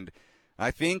innings. And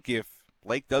I think if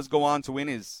Blake does go on to win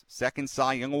his second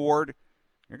Cy Young Award,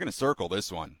 you're going to circle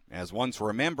this one as one to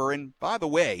remember. And by the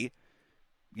way,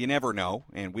 you never know,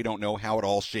 and we don't know how it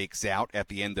all shakes out at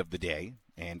the end of the day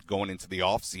and going into the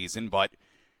offseason, but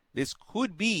this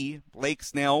could be Blake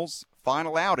Snell's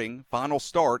final outing, final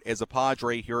start as a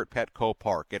Padre here at Petco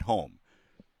Park at home.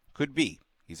 Could be.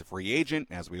 He's a free agent,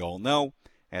 as we all know.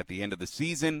 At the end of the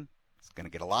season, he's going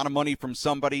to get a lot of money from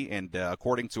somebody, and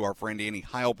according to our friend Annie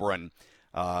Heilbrunn,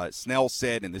 Snell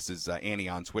said, and this is Annie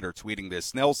on Twitter tweeting this,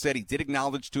 Snell said he did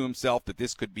acknowledge to himself that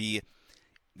this could be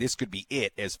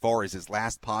it as far as his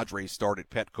last Padres start at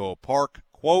Petco Park.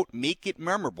 Quote, make it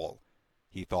memorable,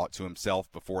 he thought to himself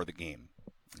before the game.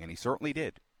 And he certainly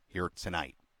did here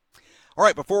tonight. All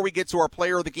right, before we get to our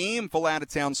player of the game, full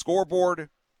out-of-town scoreboard,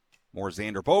 more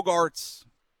Xander Bogaerts.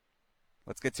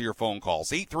 Let's get to your phone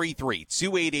calls.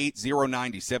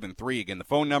 833-288-0973. Again, the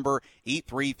phone number,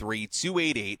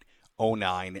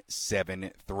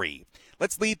 833-288-0973.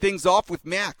 Let's lead things off with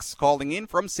Max calling in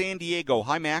from San Diego.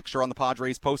 Hi, Max. You're on the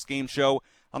Padres postgame show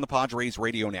on the Padres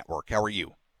Radio Network. How are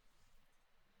you?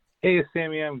 Hey,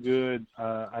 Sammy, I'm good.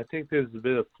 I think there's a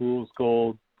bit of fool's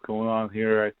gold going on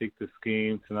here. I think this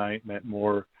game tonight meant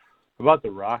more about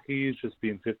the Rockies just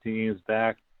being 15 games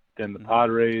back than the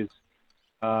Padres.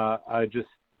 I just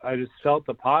felt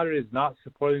the Padres not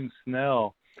supporting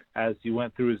Snell as he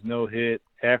went through his no-hit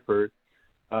effort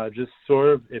just sort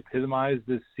of epitomized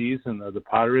this season of the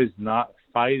Padres not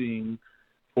fighting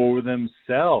for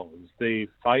themselves. They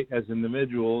fight as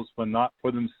individuals, but not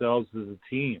for themselves as a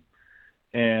team.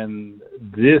 And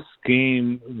this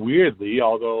game, weirdly,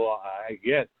 although I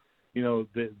get,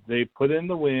 they put in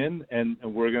the win, and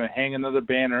we're going to hang another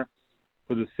banner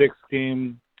for the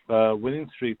 6-game winning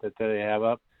streak that they have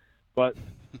up, but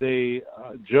they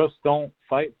just don't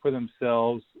fight for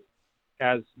themselves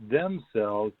as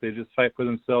themselves. They just fight for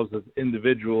themselves as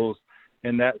individuals,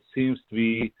 and that seems to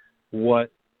be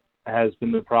what has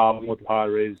been the problem with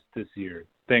Padres this year.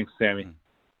 Thanks, Sammy.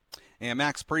 Yeah,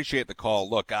 Max, appreciate the call.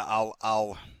 Look,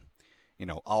 I'll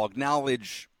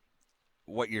acknowledge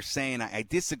what you're saying. I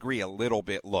disagree a little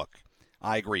bit. Look,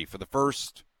 I agree. For the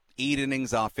first 8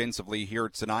 innings offensively here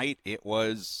tonight, it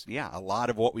was, a lot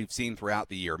of what we've seen throughout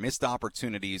the year. Missed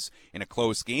opportunities in a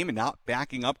close game and not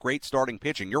backing up great starting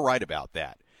pitching. You're right about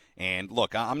that. And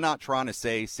look, I'm not trying to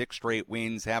say 6 straight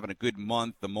wins, having a good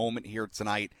month, the moment here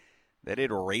tonight, that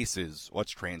it erases what's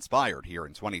transpired here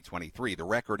in 2023. The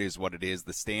record is what it is.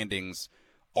 The standings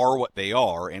are what they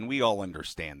are, and we all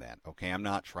understand that, okay? I'm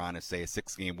not trying to say a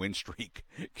 6-game win streak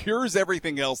cures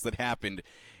everything else that happened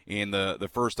in the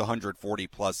first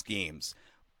 140-plus games.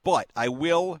 But I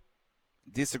will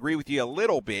disagree with you a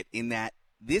little bit in that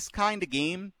this kind of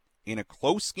game, in a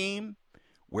close game,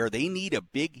 where they need a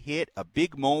big hit, a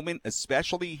big moment,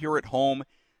 especially here at home,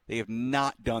 they have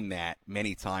not done that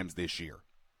many times this year.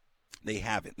 They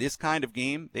haven't. This kind of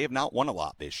game, they have not won a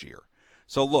lot this year.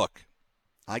 So, look,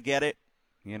 I get it.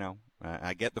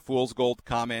 I get the fool's gold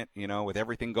comment, with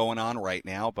everything going on right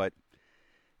now. But,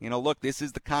 look, this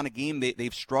is the kind of game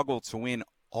they've struggled to win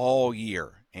all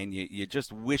year. And you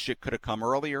just wish it could have come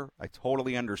earlier. I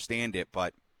totally understand it.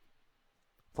 But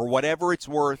for whatever it's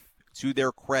worth, to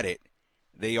their credit,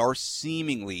 they are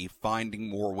seemingly finding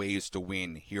more ways to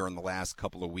win here in the last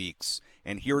couple of weeks.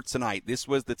 And here tonight, this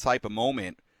was the type of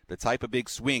moment, the type of big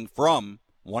swing from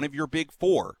one of your big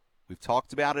four. We've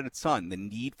talked about it a ton, the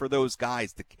need for those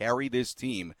guys to carry this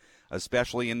team,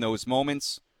 especially in those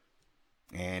moments.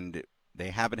 And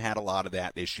they haven't had a lot of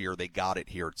that this year. They got it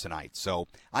here tonight. So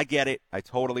I get it. I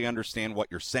totally understand what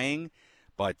you're saying.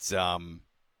 But,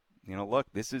 look,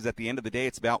 this is, at the end of the day,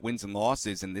 it's about wins and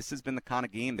losses. And this has been the kind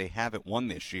of game they haven't won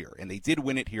this year. And they did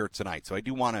win it here tonight. So I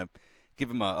do want to give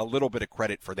them a little bit of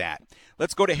credit for that.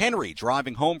 Let's go to Henry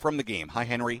driving home from the game. Hi,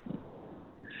 Henry.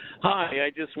 Hi,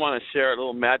 I just want to share a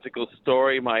little magical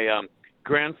story. My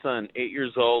grandson, 8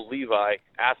 years old, Levi,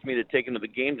 asked me to take him to the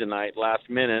game tonight last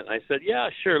minute. I said, yeah,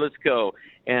 sure, let's go.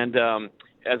 And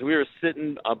as we were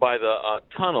sitting by the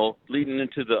tunnel leading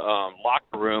into the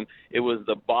locker room, it was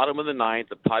the bottom of the ninth.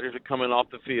 The Padres were coming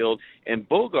off the field, and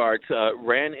Bogaerts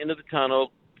ran into the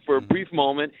tunnel for a brief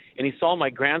moment, and he saw my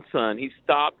grandson. He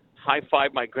stopped,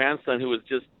 high-fived my grandson, who was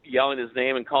just yelling his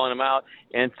name and calling him out.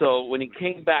 And so when he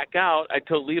came back out, I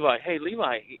told Levi, hey,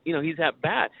 Levi, he's at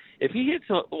bat. If he hits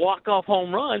a walk-off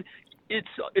home run,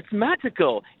 it's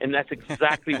magical. And that's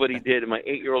exactly what he did. And my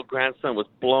 8-year-old grandson was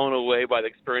blown away by the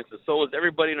experience. And so was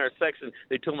everybody in our section.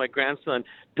 They told my grandson,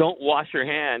 don't wash your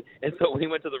hand. And so when he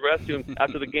went to the restroom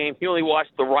after the game, he only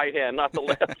washed the right hand, not the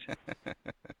left.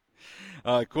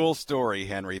 Cool story,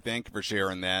 Henry. Thank you for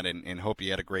sharing that, and hope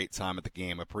you had a great time at the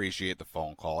game. Appreciate the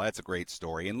phone call. That's a great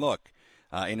story. And look,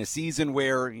 in a season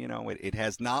where, it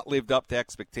has not lived up to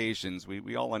expectations,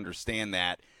 we all understand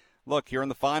that. Look, here in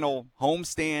the final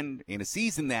homestand, in a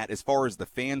season that, as far as the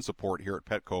fan support here at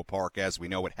Petco Park, as we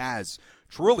know, it has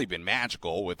truly been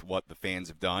magical with what the fans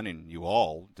have done, and you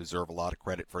all deserve a lot of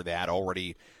credit for that.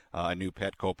 Already a new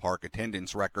Petco Park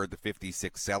attendance record, the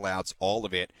 56 sellouts, all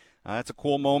of it. That's a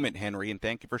cool moment, Henry, and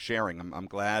thank you for sharing. I'm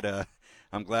glad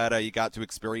you got to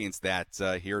experience that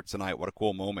here tonight. What a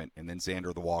cool moment. And then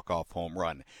Xander, the walk-off home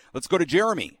run. Let's go to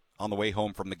Jeremy on the way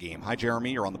home from the game. Hi,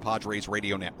 Jeremy. You're on the Padres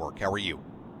Radio Network. How are you?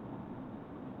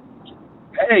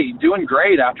 Hey, doing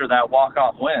great after that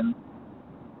walk-off win.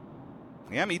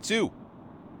 Yeah, me too.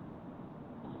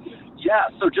 Yeah,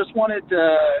 so just wanted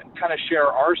to kind of share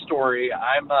our story.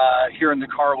 I'm here in the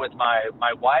car with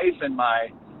my wife and my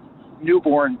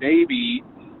newborn baby.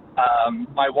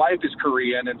 My wife is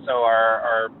Korean, and so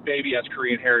our baby has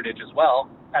Korean heritage as well.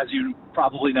 As you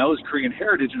probably know, it's Korean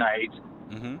Heritage Night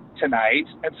tonight,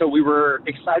 and so we were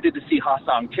excited to see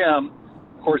Ha-Sung Kim.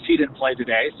 Of course, he didn't play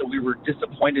today, so we were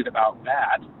disappointed about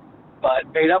that, but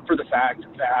made up for the fact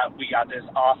that we got this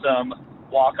awesome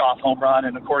walk-off home run,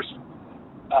 and of course,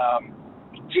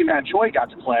 Ji-Man Choi got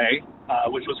to play,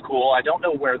 which was cool. I don't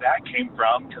know where that came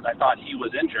from because I thought he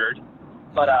was injured.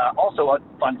 But also a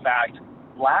fun fact,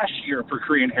 last year for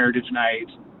Korean Heritage Night,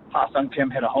 Ha-Sung Kim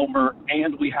hit a homer,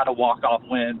 and we had a walk-off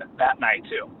win that night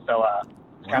too. So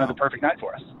it's kind of the perfect night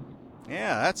for us.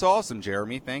 Yeah, that's awesome,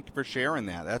 Jeremy. Thank you for sharing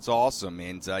that. That's awesome.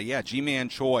 And, Ji-Man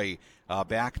Choi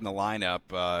back in the lineup,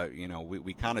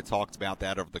 we kind of talked about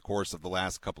that over the course of the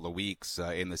last couple of weeks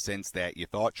in the sense that you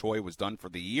thought Choi was done for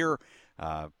the year,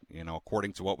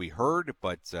 according to what we heard.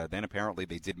 But then apparently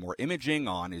they did more imaging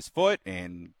on his foot,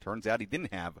 and turns out he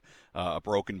didn't have a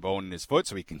broken bone in his foot.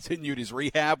 So he continued his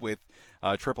rehab with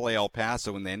AAA El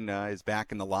Paso and then is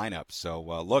back in the lineup. So,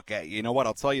 look, you know what?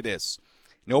 I'll tell you this.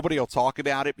 Nobody will talk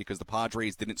about it because the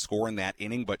Padres didn't score in that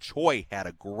inning, but Choi had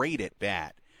a great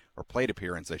at-bat, or plate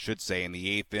appearance, I should say, in the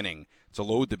eighth inning to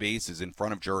load the bases in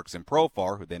front of Jerks and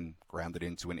Profar, who then grounded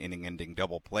into an inning-ending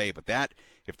double play. But that,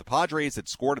 if the Padres had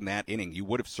scored in that inning, you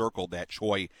would have circled that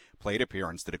Choi plate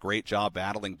appearance. Did a great job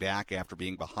battling back after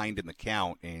being behind in the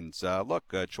count. And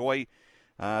Choi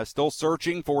still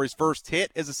searching for his first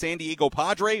hit as a San Diego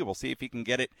Padre. We'll see if he can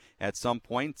get it at some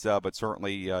point, but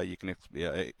certainly you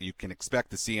can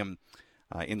expect to see him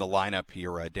in the lineup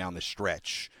here down the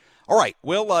stretch. All right,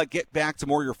 we'll get back to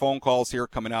more of your phone calls here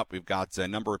coming up. We've got a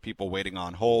number of people waiting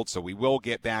on hold, so we will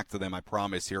get back to them, I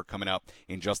promise, here coming up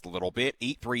in just a little bit.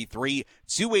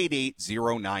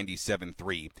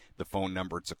 833-288-0973, the phone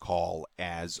number to call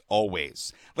as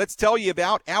always. Let's tell you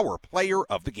about our player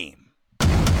of the game.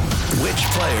 Which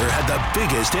player had the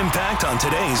biggest impact on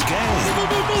today's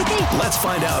game? Let's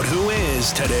find out who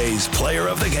is today's player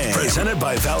of the game. Presented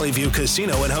by Valley View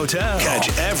Casino and Hotel.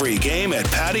 Catch every game at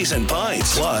Patties and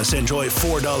Pints. Plus, enjoy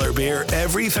 $4 beer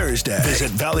every Thursday.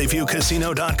 Visit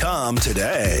valleyviewcasino.com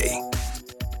today.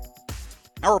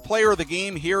 Our player of the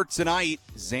game here tonight,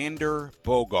 Xander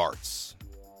Bogaerts.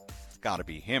 It's got to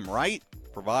be him, right?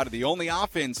 Provided the only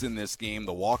offense in this game,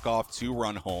 the walk-off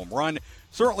two-run home run.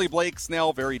 Certainly Blake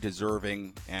Snell, very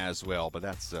deserving as well, but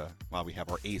that's why we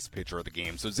have our ace pitcher of the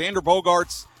game. So Xander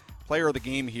Bogaerts, player of the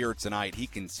game here tonight. He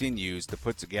continues to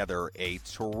put together a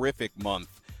terrific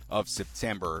month of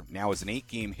September. Now is an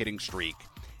 8-game hitting streak.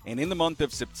 And in the month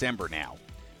of September now,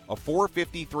 a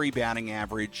 .453 batting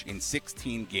average in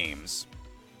 16 games,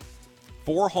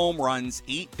 4 home runs,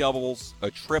 8 doubles, a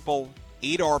triple,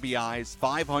 8 RBIs,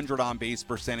 500 on-base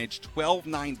percentage,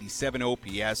 1297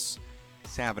 OPS.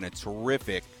 He's having a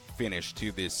terrific finish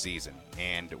to this season.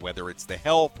 And whether it's the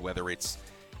health, whether it's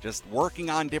just working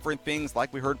on different things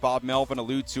like we heard Bob Melvin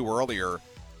allude to earlier,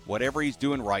 whatever he's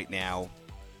doing right now,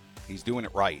 he's doing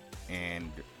it right.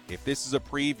 And if this is a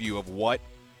preview of what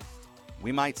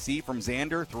we might see from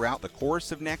Xander throughout the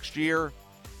course of next year,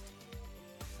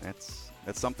 that's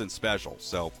something special.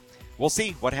 So we'll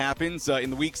see what happens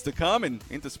in the weeks to come and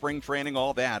into spring training,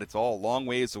 all that. It's all a long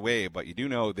ways away, but you do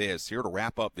know this. Here to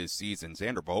wrap up this season,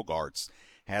 Xander Bogaerts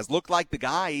has looked like the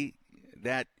guy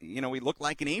that, he looked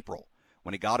like in April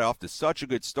when he got off to such a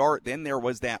good start. Then there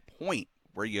was that point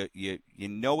where you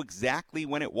know exactly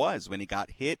when it was, when he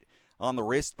got hit on the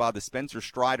wrist by the Spencer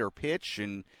Strider pitch,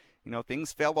 and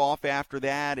things fell off after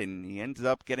that, and he ended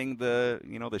up getting the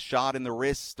shot in the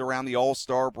wrist around the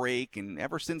All-Star break. And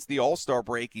ever since the All-Star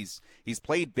break, he's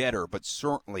played better, but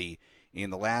certainly in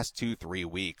the last 2-3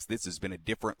 weeks, this has been a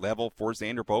different level for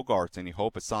Xander Bogaerts, and you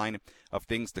hope a sign of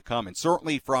things to come. And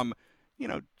certainly from,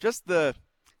 just the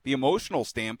emotional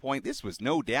standpoint, this was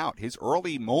no doubt his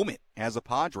early moment as a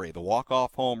Padre. The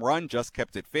walk-off home run just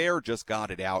kept it fair, just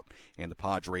got it out, and the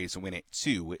Padres win it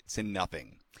 2-0.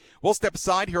 We'll step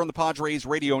aside here on the Padres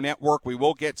Radio Network. We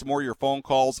will get to more of your phone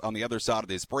calls on the other side of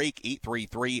this break,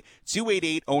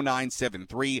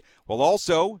 833-288-0973. We'll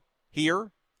also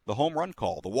hear the home run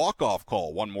call, the walk-off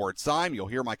call one more time. You'll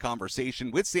hear my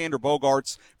conversation with Xander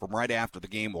Bogaerts from right after the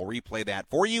game. We'll replay that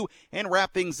for you and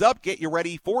wrap things up. Get you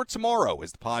ready for tomorrow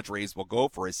as the Padres will go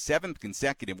for a 7th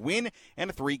consecutive win and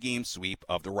a 3-game sweep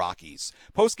of the Rockies.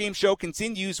 Postgame show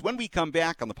continues when we come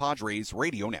back on the Padres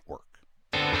Radio Network.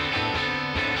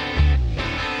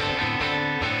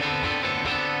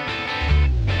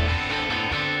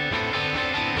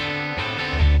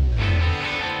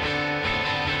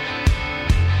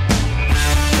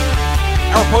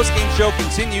 Our postgame show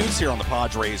continues here on the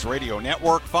Padres Radio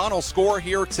Network. Final score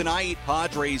here tonight,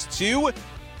 Padres 2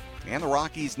 and the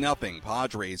Rockies nothing.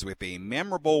 Padres with a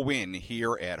memorable win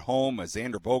here at home. A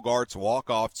Xander Bogaerts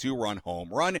walk-off 2-run home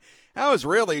run. That was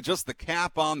really just the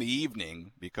cap on the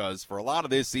evening, because for a lot of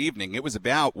this evening, it was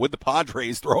about, would the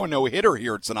Padres throw a no-hitter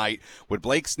here tonight? Would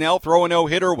Blake Snell throw a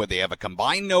no-hitter? Would they have a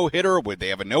combined no-hitter? Would they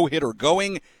have a no-hitter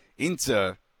going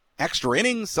into extra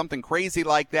innings, something crazy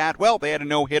like that? Well, they had a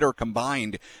no-hitter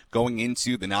combined going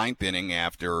into the 9th inning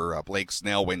after Blake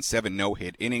Snell went 7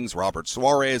 no-hit innings. Robert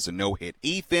Suarez, a no-hit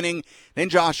 8th inning. Then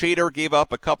Josh Hader gave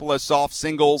up a couple of soft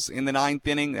singles in the 9th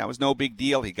inning. That was no big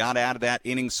deal. He got out of that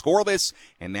inning scoreless,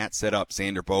 and that set up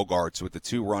Xander Bogaerts with the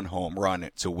 2-run home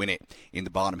run to win it in the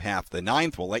bottom half of the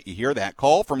 9th. We'll let you hear that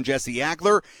call from Jesse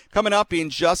Agler coming up in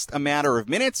just a matter of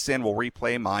minutes, and we'll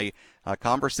replay my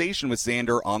conversation with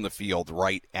Xander on the field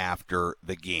right after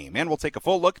the game. And we'll take a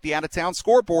full look at the out-of-town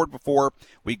scoreboard before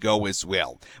we go as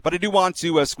well. But I do want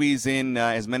to squeeze in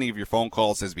as many of your phone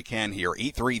calls as we can here.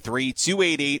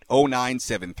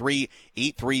 833-288-0973,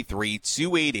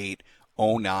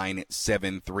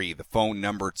 833-288-0973, the phone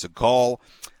number to call.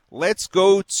 Let's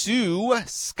go to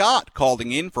Scott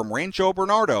calling in from Rancho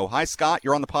Bernardo. Hi, Scott.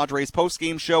 You're on the Padres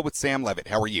postgame show with Sam Levitt.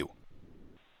 How are you?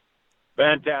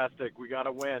 Fantastic. We got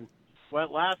to win.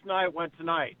 Went last night, went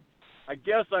tonight. I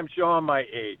guess I'm showing my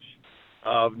age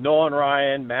of Nolan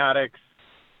Ryan, Maddox,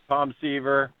 Tom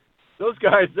Seaver. Those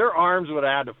guys, their arms would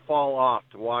have had to fall off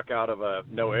to walk out of a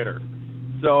no-hitter.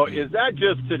 So is that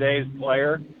just today's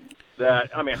player?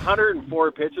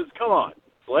 104 pitches? Come on.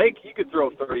 Blake, he could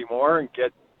throw 30 more and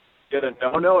get a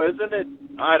no-no, isn't it?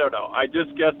 I don't know. I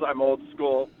just guess I'm old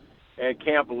school and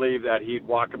can't believe that he'd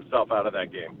walk himself out of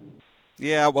that game.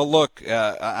 Yeah, well, look,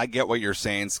 I get what you're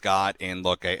saying, Scott, and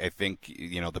look, I think,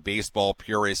 the baseball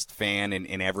purist fan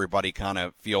and everybody kind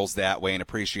of feels that way and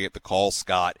appreciate the call,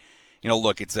 Scott.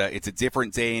 Look, it's a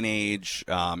different day and age.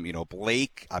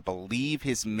 Blake, I believe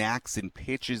his max in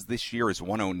pitches this year is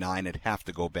 109. I'd have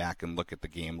to go back and look at the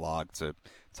game log to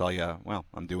tell you, well,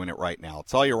 I'm doing it right now. I'll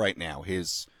tell you right now,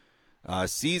 his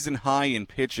season high in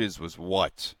pitches was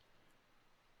what?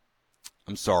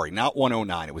 I'm sorry, not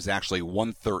 109. It was actually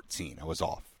 113. I was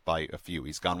off by a few.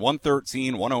 He's gone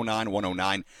 113, 109,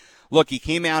 109. look, he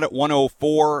came out at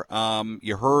 104.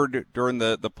 You heard during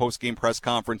the post-game press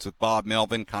conference with Bob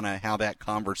Melvin kind of how that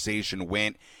conversation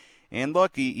went. And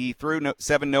look, he threw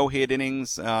 7 no-hit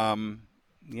innings, and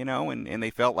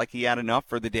they felt like he had enough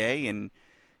for the day. And,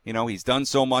 he's done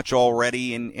so much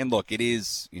already. And look, it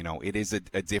is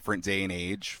a different day and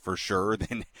age for sure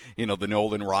than, the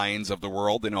Nolan Ryans of the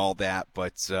world and all that.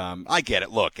 But I get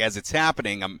it. Look, as it's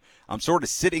happening, I'm sort of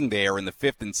sitting there in the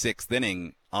 5th and 6th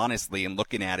inning, honestly, and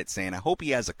looking at it saying, I hope he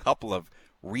has a couple of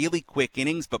really quick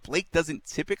innings, but Blake doesn't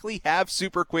typically have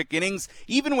super quick innings,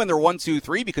 even when they're 1, 2,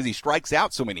 3, because he strikes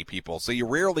out so many people. So you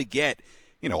rarely get,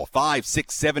 a 5,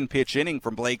 6, 7 pitch inning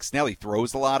from Blake Snell. He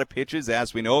throws a lot of pitches,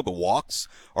 as we know. The walks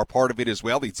are part of it as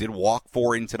well. He did walk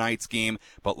 4 in tonight's game.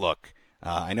 But look,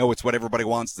 I know it's what everybody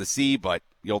wants to see, but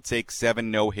you'll take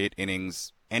 7 no-hit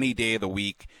innings any day of the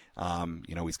week.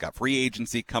 He's got free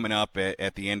agency coming up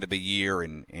at the end of the year,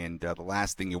 and the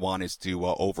last thing you want is to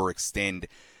overextend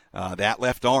that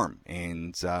left arm.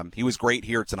 And he was great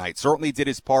here tonight. Certainly did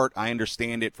his part. I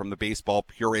understand it from the baseball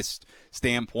purist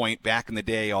standpoint back in the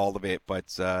day, all of it.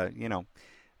 But,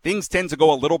 things tend to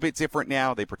go a little bit different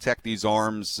now. They protect these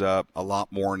arms a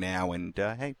lot more now. And,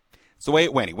 hey, it's the way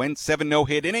it went. He went 7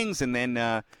 no-hit innings, and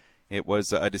then it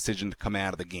was a decision to come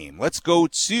out of the game. Let's go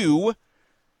to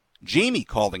Jamie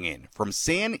calling in from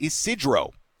San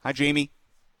Isidro. Hi, Jamie.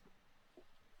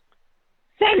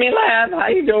 Sammy Lab, how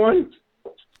you doing?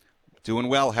 Doing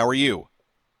well. How are you?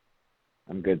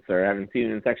 I'm good, sir. I haven't seen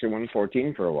you in Section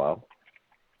 114 for a while.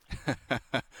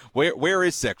 Where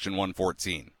is Section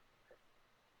 114?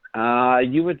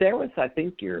 You were there with, I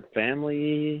think, your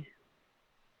family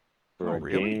for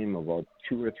really? Game about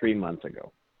 2 or 3 months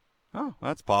ago. Oh,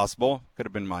 that's possible. Could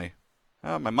have been my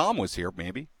mom was here,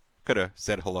 maybe. Could have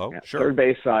said hello. Yeah, sure. Third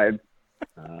base side.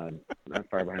 Not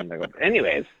far behind that.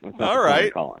 Anyways. All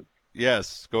right.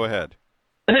 Yes, go ahead.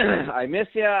 I miss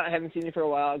you. I haven't seen you for a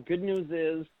while. Good news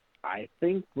is I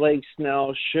think Blake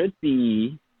Snell should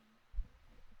be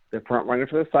the front runner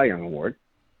for the Cy Young Award.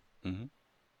 Mm-hmm.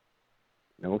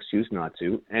 No excuse not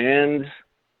to. And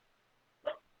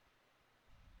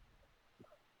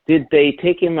did they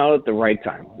take him out at the right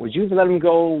time? Would you have let him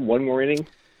go one more inning?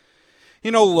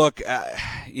 Look,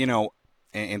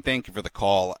 and thank you for the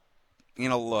call.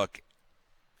 Look,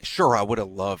 sure, I would have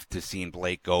loved to seen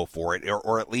Blake go for it,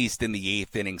 or at least in the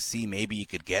 8th inning, see maybe you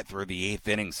could get through the 8th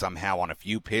inning somehow on a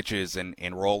few pitches and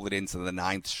roll it into the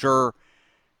 9th. Sure,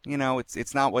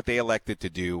 it's not what they elected to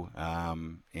do,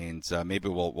 and maybe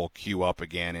we'll queue up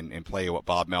again and play what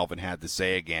Bob Melvin had to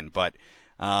say again. But,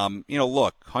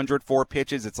 look, 104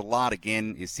 pitches, it's a lot.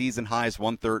 Again, his season high is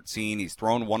 113. He's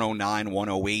thrown 109,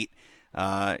 108,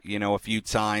 a few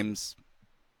times.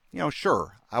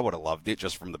 Sure, I would have loved it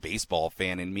just from the baseball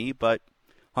fan in me, but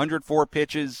 104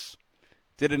 pitches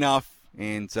did enough,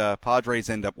 and Padres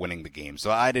end up winning the game.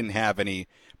 So I didn't have any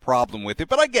problem with it,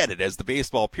 but I get it. As the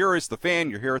baseball purist, the fan,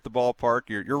 you're here at the ballpark,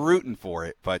 you're rooting for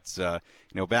it. But,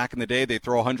 back in the day, they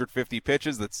throw 150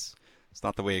 pitches. It's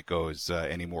not the way it goes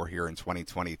anymore here in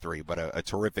 2023, but a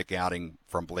terrific outing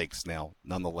from Blake Snell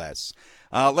nonetheless.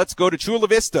 Let's go to Chula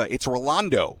Vista. It's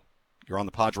Rolando. You're on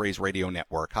the Padres Radio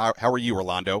Network. How are you,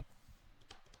 Rolando?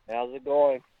 How's it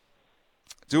going?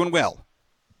 Doing well.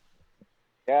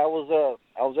 Yeah, I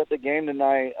was at the game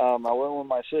tonight. I went with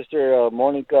my sister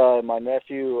Monica and my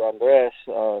nephew Andres.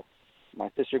 My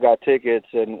sister got tickets,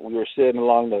 and we were sitting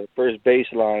along the first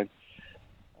baseline.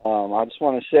 I just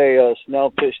want to say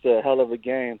Snell pitched a hell of a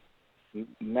game,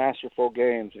 masterful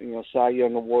game. Cy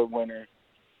Young Award winner.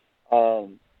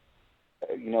 Bogarts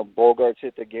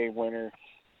hit the game winner.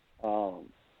 I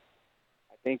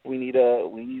think we need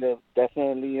to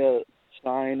definitely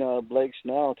sign Blake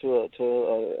Snell to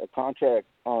a contract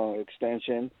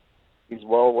extension. He's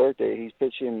well worth it. He's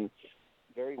pitching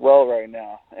very well right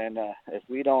now, and if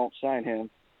we don't sign him,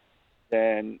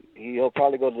 then he'll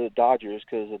probably go to the Dodgers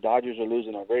because the Dodgers are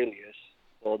losing Aurelius,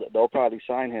 so they'll probably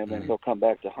sign him and he'll come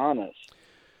back to haunt us.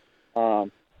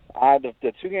 The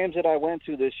 2 games that I went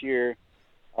to this year.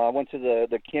 I went to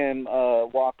the Kim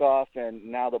walk-off and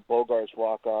now the Bogarts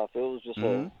walk-off. It was just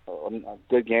a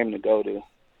good game to go to.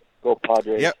 Go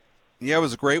Padres. Yep. Yeah, it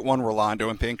was a great one, Rolando,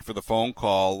 and thank you for the phone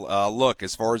call. Look,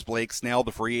 as far as Blake Snell,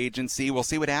 the free agency, we'll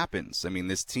see what happens. I mean,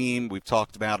 this team, we've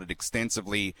talked about it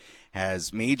extensively,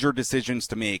 has major decisions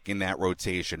to make in that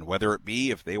rotation, whether it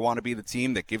be if they want to be the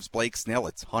team that gives Blake Snell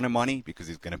a ton of money because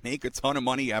he's going to make a ton of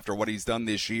money after what he's done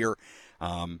this year.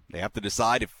 They have to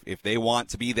decide if they want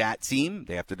to be that team.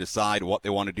 They have to decide what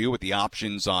they want to do with the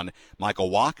options on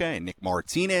Michael Wacha and Nick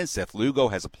Martinez. Seth Lugo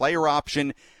has a player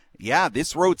option. yeah,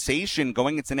 this rotation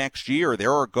going into next year,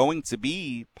 there are going to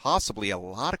be possibly a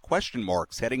lot of question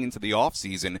marks heading into the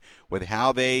offseason with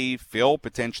how they fill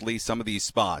potentially some of these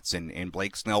spots. And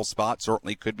Blake Snell's spot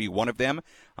certainly could be one of them.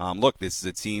 Look, this is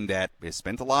a team that has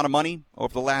spent a lot of money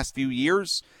over the last few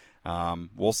years.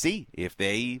 We'll see if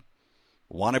they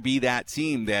want to be that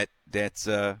team that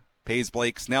pays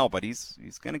Blake Snell, but he's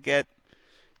going to get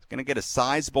a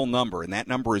sizable number, and that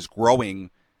number is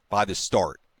growing by the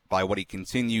start, by what he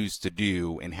continues to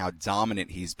do and how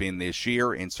dominant he's been this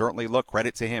year. And certainly, look,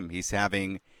 credit to him. He's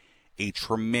having a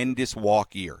tremendous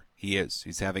walk year. He is.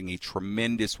 He's having a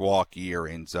tremendous walk year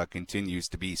and continues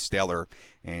to be stellar.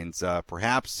 And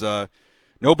perhaps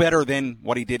no better than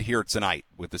what he did here tonight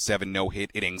with the 7 no-hit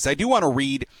innings. I do want to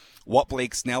read what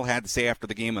Blake Snell had to say after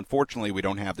the game. Unfortunately, we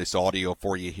don't have this audio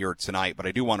for you here tonight, but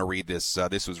I do want to read this.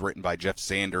 This was written by Jeff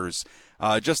Sanders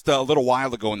just a little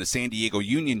while ago in the San Diego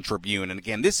Union Tribune. And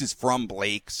again, this is from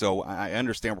Blake, so I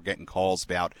understand we're getting calls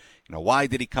about, why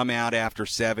did he come out after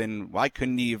 7? Why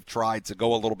couldn't he have tried to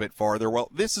go a little bit farther? Well,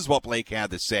 this is what Blake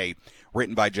had to say,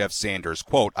 written by Jeff Sanders.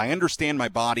 Quote, "I understand my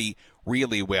body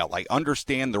really well. I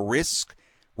understand the risk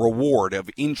reward of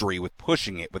injury with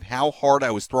pushing it, with how hard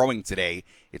I was throwing today.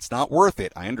 It's not worth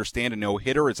it. I understand a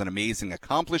no-hitter is an amazing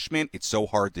accomplishment. It's so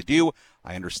hard to do.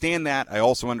 I understand that. I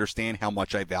also understand how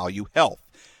much I value health.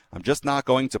 I'm just not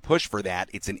going to push for that.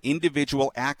 It's an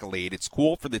individual accolade. It's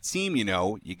cool for the team,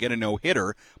 you get a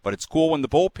no-hitter, but it's cool when the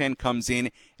bullpen comes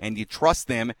in and you trust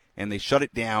them and they shut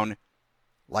it down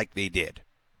like they did."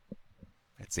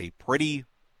 It's a pretty,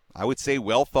 I would say,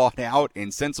 well thought out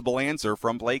and sensible answer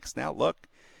from Blake Snell. Look,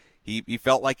 he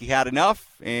felt like he had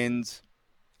enough, and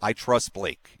I trust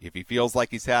Blake. If he feels like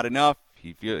he's had enough,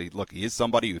 he is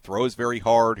somebody who throws very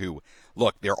hard,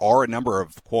 there are a number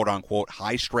of quote-unquote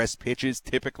high-stress pitches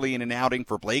typically in an outing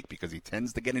for Blake because he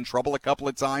tends to get in trouble a couple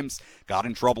of times. Got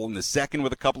in trouble in the second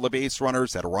with a couple of base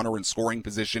runners, had a runner in scoring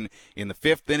position in the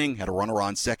 5th inning, had a runner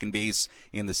on second base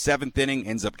in the 7th inning,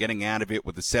 ends up getting out of it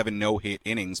with the 7 no-hit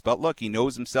innings. But look, he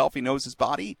knows himself, he knows his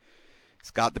body. He's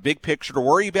got the big picture to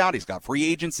worry about. He's got free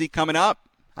agency coming up.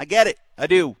 I get it. I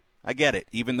do. I get it.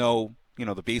 Even though,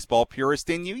 the baseball purist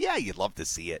in you, yeah, you'd love to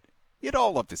see it. You'd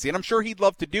all love to see it. I'm sure he'd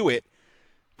love to do it.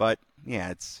 But,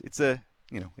 yeah,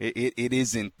 it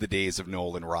isn't the days of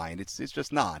Nolan Ryan. It's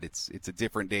just not. It's a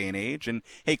different day and age. And,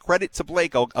 hey, credit to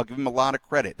Blake. I'll give him a lot of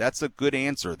credit. That's a good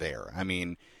answer there. I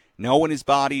mean, knowing his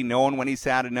body, knowing when he's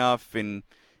had enough, and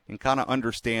kind of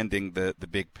understanding the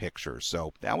big picture.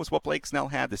 So that was what Blake Snell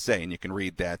had to say, and you can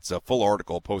read that full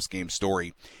article, post-game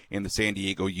story in the San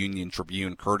Diego Union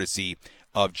Tribune, courtesy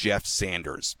of Jeff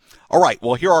Sanders. All right,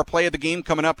 well, here our play of the game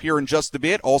coming up here in just a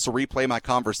bit. Also replay my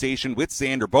conversation with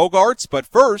Xander Bogaerts, but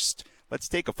first, let's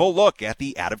take a full look at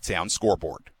the out-of-town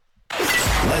scoreboard.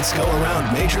 Let's go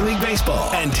around Major League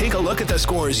Baseball and take a look at the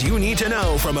scores you need to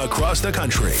know from across the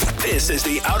country. This is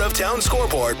the Out of Town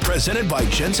Scoreboard, presented by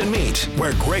Jensen Meat,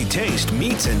 where great taste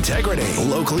meets integrity.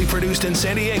 Locally produced in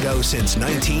San Diego since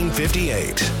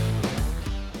 1958.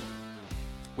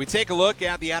 We take a look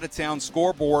at the Out of Town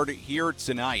Scoreboard here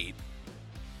tonight.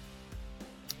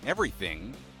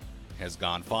 Everything has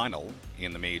gone final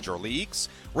in the major leagues.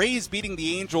 Rays beating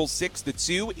the Angels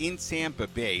 6-2 in Tampa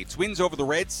Bay. Twins over the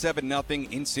Reds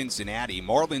 7-0 in Cincinnati.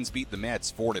 Marlins beat the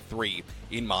Mets 4-3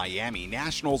 in Miami.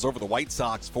 Nationals over the White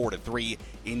Sox 4-3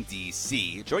 in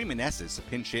D.C. Joey Meneses, a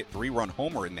pinch hit 3-run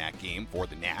homer in that game for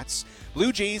the Nats.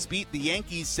 Blue Jays beat the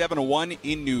Yankees 7-1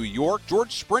 in New York.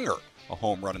 George Springer, a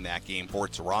home run in that game for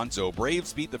Toronto.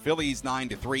 Braves beat the Phillies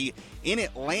 9-3 in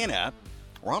Atlanta.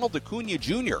 Ronald Acuna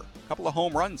Jr., a couple of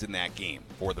home runs in that game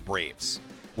for the Braves.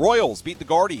 Royals beat the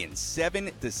Guardians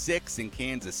 7-6 in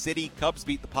Kansas City. Cubs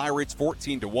beat the Pirates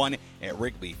 14-1 at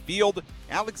Wrigley Field.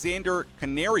 Alexander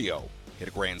Canario hit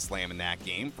a grand slam in that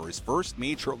game for his first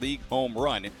major league home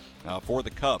run for the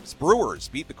Cubs. Brewers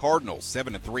beat the Cardinals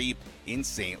 7-3 in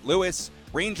St. Louis.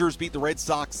 Rangers beat the Red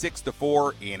Sox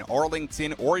 6-4 in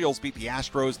Arlington. Orioles beat the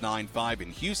Astros 9-5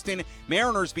 in Houston.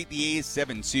 Mariners beat the A's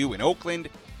 7-2 in Oakland.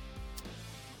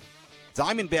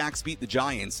 Diamondbacks beat the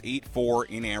Giants 8-4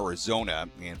 in Arizona.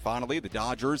 And finally, the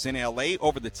Dodgers in L.A.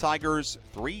 over the Tigers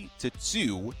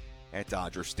 3-2 at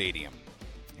Dodger Stadium.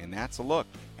 And that's a look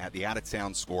at the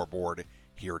out-of-town scoreboard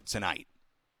here tonight.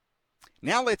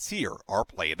 Now let's hear our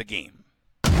play of the game.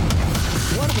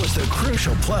 What was the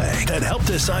crucial play that helped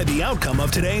decide the outcome of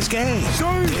today's game?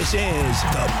 This is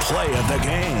the play of the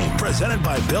game. Presented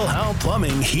by Bill Howe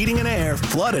Plumbing, Heating and Air,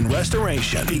 Flood and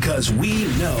Restoration. Because we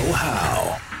know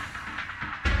how.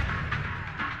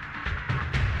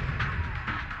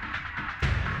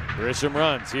 Grisham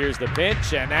runs. Here's the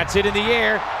pitch, and that's hit in the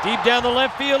air. Deep down the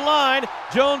left field line.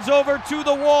 Jones over to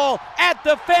the wall. At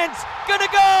the fence. Gonna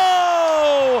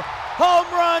go! Home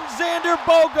run, Xander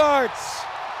Bogaerts.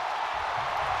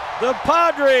 The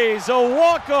Padres, a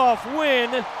walk-off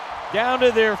win. Down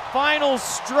to their final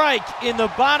strike in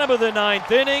the bottom of the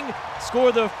ninth inning.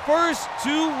 Score the first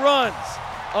 2 runs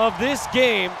of this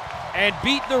game and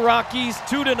beat the Rockies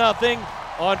 2-0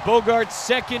 on Bogaerts'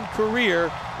 second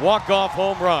career walk-off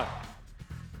home run.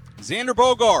 Xander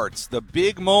Bogaerts, the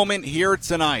big moment here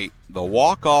tonight. The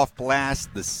walk-off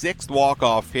blast, the 6th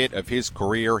walk-off hit of his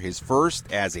career, his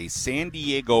first as a San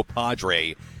Diego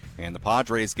Padre. And the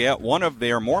Padres get one of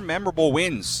their more memorable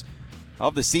wins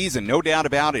of the season, no doubt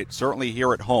about it, certainly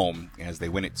here at home, as they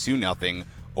win it 2-0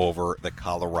 over the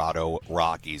Colorado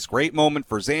Rockies. Great moment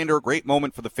for Xander, great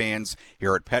moment for the fans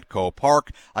here at Petco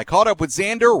Park. I caught up with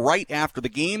Xander right after the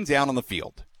game down on the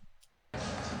field.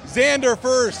 Xander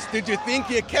first, did you think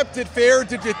you kept it fair?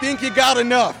 Did you think you got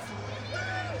enough?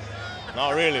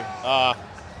 Not really.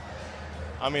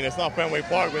 It's not Fenway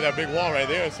Park with that big wall right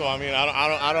there, so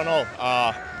I don't know.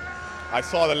 I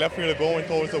saw the left fielder going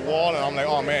towards the wall, and I'm like,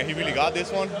 oh man, he really got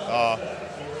this one.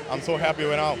 I'm so happy it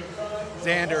went out.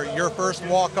 Xander, your first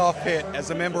walk-off hit as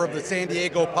a member of the San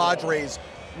Diego Padres.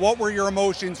 What were your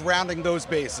emotions rounding those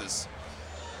bases?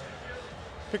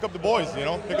 Pick up the boys,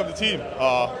 pick up the team.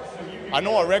 I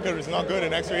know our record is not good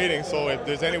in extra innings, so if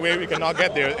there's any way we can not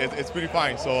get there, it's pretty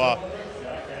fine. So,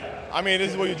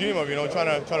 this is what you dream of,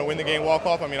 trying to win the game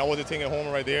walk-off. I wasn't taking it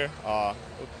home right there. The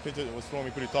pitcher was throwing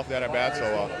me pretty tough that at bat,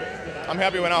 so I'm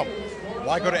happy it went out.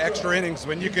 Why go to extra innings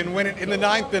when you can win it in the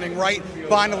 9th inning, right?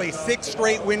 Finally, 6th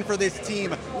straight win for this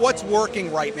team. What's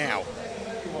working right now?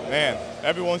 Man,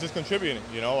 everyone's just contributing,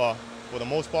 For the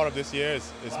most part of this year,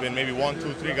 it's been maybe 1,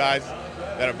 2, 3 guys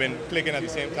that have been clicking at the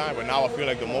same time, but now I feel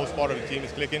like the most part of the team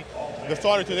is clicking. The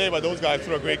starter today, but those guys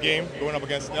threw a great game going up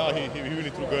against Snell. He really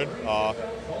threw good.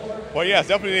 But yeah, it's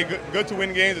definitely good to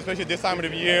win games, especially this time of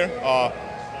the year.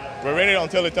 We're ready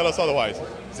until they tell us otherwise.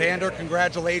 Xander,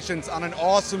 congratulations on an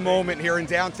awesome moment here in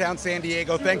downtown San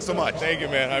Diego. Thanks so much. Thank you,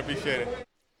 man. I appreciate it.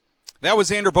 That was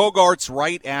Xander Bogaerts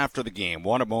right after the game.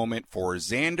 What a moment for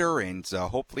Xander, and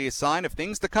hopefully a sign of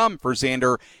things to come for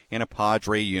Xander in a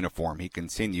Padre uniform. He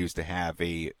continues to have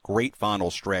a great final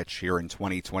stretch here in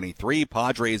 2023.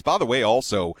 Padres, by the way,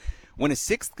 also win a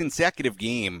 6th consecutive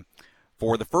game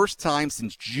for the first time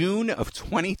since June of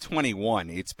 2021.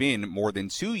 It's been more than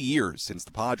 2 years since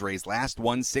the Padres last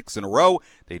won 6 in a row.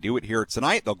 They do it here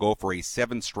tonight. They'll go for a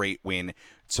 7th straight win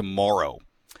tomorrow.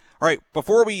 All right,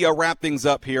 before we wrap things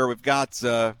up here, we've got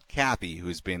Kathy,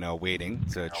 who's been waiting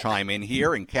to chime in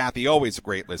here. And Kathy, always a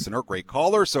great listener, great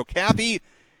caller. So, Kathy,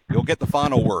 you'll get the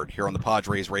final word here on the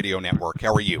Padres Radio Network.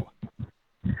 How are you?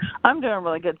 I'm doing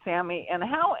really good, Sammy. And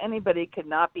how anybody could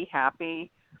not be happy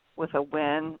with a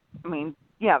win.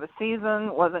 The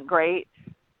season wasn't great,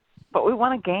 but we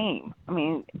won a game.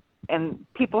 And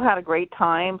people had a great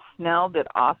time. Snell did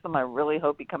awesome. I really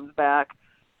hope he comes back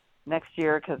next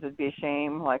year, because it'd be a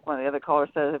shame, like one of the other callers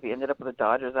says, if he ended up with the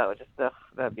Dodgers, that would just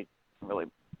that'd be really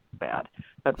bad.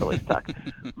 That'd really suck.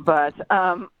 But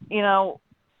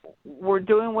we're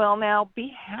doing well now.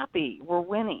 Be happy. We're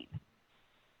winning.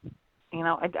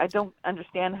 I don't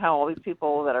understand how all these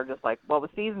people that are just like, well, the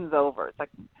season's over. It's like,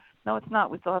 no, it's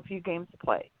not. We still have a few games to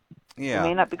play. Yeah. We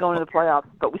may not be going to the playoffs,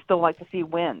 but we still like to see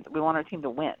wins. We want our team to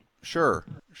win. Sure.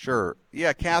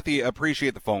 Yeah, Kathy,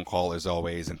 appreciate the phone call as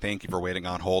always, and thank you for waiting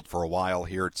on hold for a while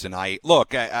here tonight.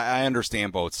 Look, I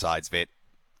understand both sides of it.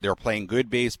 They're playing good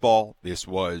baseball. This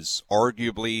was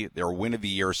arguably their win of the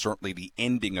year, certainly the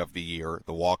ending of the year,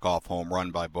 the walk-off home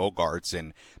run by Bogaerts,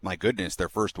 and my goodness, their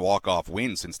first walk-off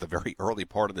win since the very early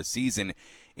part of the season.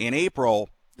 In April,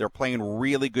 they're playing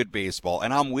really good baseball,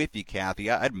 and I'm with you, Kathy.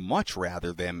 I'd much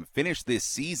rather them finish this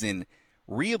season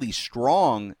really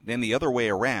strong than the other way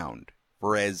around.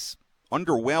 For as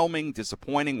underwhelming,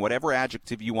 disappointing, whatever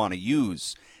adjective you want to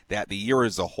use, that the year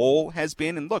as a whole has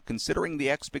been, and look, considering the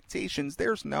expectations,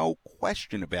 there's no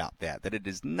question about that it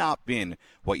has not been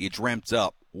what you dreamt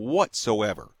up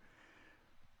whatsoever.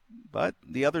 But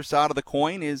the other side of the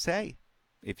coin is, hey,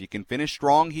 if you can finish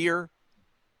strong here,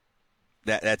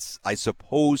 that's, I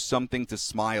suppose, something to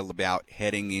smile about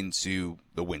heading into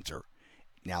the winter.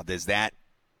 Now, does that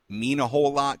mean a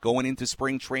whole lot going into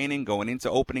spring training, going into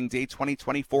opening day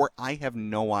 2024? I have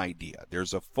no idea.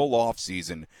 There's a full off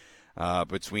season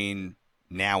between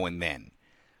now and then,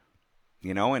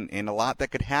 and a lot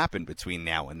that could happen between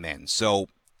now and then. So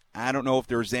I don't know if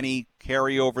there's any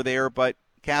carryover there, but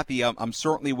Kathy, I'm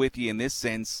certainly with you in this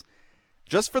sense.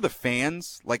 just for the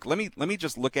fans, like let me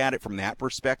just look at it from that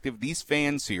perspective. These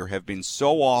fans here have been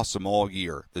so awesome all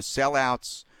year. The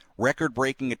sellouts,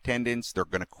 record-breaking attendance. They're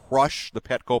going to crush the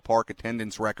Petco Park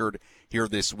attendance record here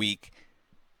this week.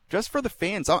 Just for the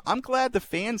fans, I'm glad the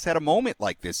fans had a moment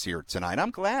like this here tonight.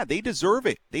 I'm glad. They deserve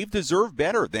it. They've deserved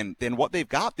better than what they've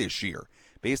got this year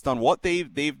based on what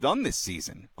they've done this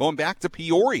season, going back to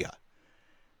Peoria.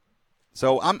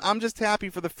 So I'm just happy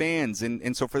for the fans,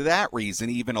 and so for that reason,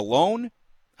 even alone,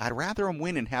 I'd rather them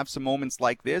win and have some moments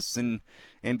like this and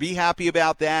be happy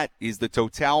about that. Is the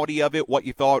totality of it what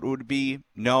you thought it would be?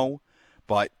 No,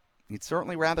 but you'd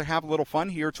certainly rather have a little fun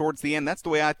here towards the end. That's the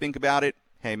way I think about it.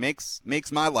 Hey, makes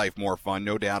my life more fun,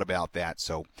 no doubt about that.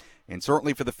 So, and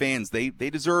certainly for the fans, they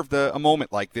deserve a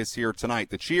moment like this here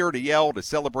tonight. To cheer, to yell, to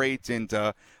celebrate, and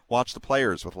to watch the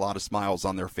players with a lot of smiles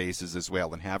on their faces as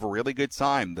well and have a really good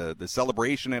time. The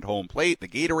celebration at home plate, the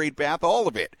Gatorade bath, all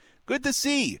of it. Good to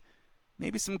see.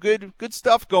 Maybe some good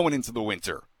stuff going into the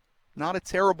winter. Not a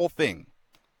terrible thing.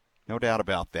 No doubt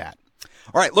about that.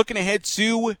 All right, looking ahead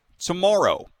to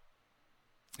tomorrow.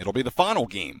 It'll be the final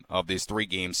game of this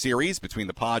 3-game series between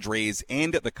the Padres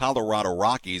and the Colorado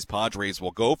Rockies. Padres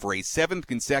will go for a 7th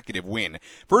consecutive win.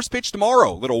 First pitch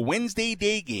tomorrow, little Wednesday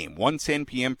day game, 1:10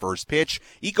 p.m. first pitch.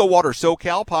 EcoWater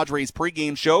SoCal Padres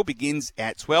pregame show begins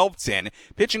at 12:10.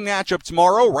 Pitching matchup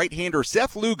tomorrow, right-hander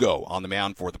Seth Lugo on the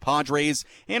mound for the Padres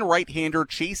and right-hander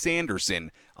Chase Anderson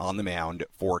on the mound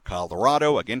for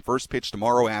Colorado. Again, first pitch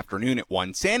tomorrow afternoon at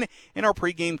 1:10, and our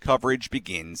pregame coverage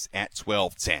begins at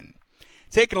 12:10.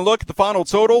 Taking a look at the final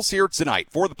totals here tonight.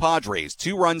 For the Padres,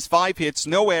 2 runs, 5 hits,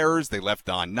 no errors. They left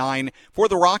on 9. For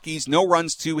the Rockies, no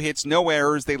runs, 2 hits, no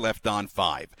errors. They left on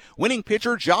 5. Winning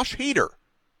pitcher, Josh Hader,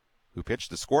 who pitched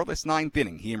the scoreless 9th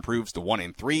inning. He improves to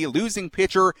 1-3. Losing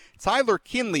pitcher, Tyler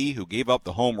Kinley, who gave up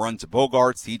the home run to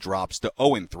Bogarts. He drops to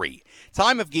 0-3.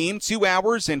 Time of game, 2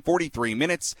 hours and 43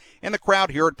 minutes. And the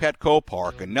crowd here at Petco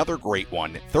Park, another great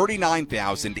one,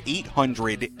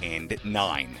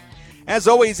 39,809. As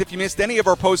always, if you missed any of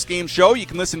our post-game show, you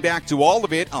can listen back to all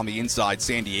of it on the Inside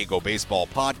San Diego Baseball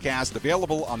podcast,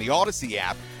 available on the Odyssey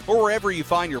app or wherever you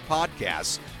find your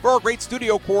podcasts. For our great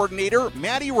studio coordinator,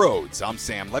 Matty Rhodes, I'm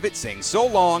Sam Levitt saying so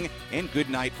long and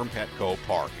good night from Petco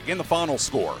Park. Again, the final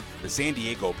score, the San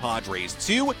Diego Padres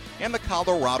 2 and the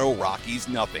Colorado Rockies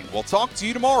 0. We'll talk to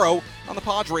you tomorrow on the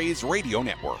Padres Radio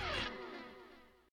Network.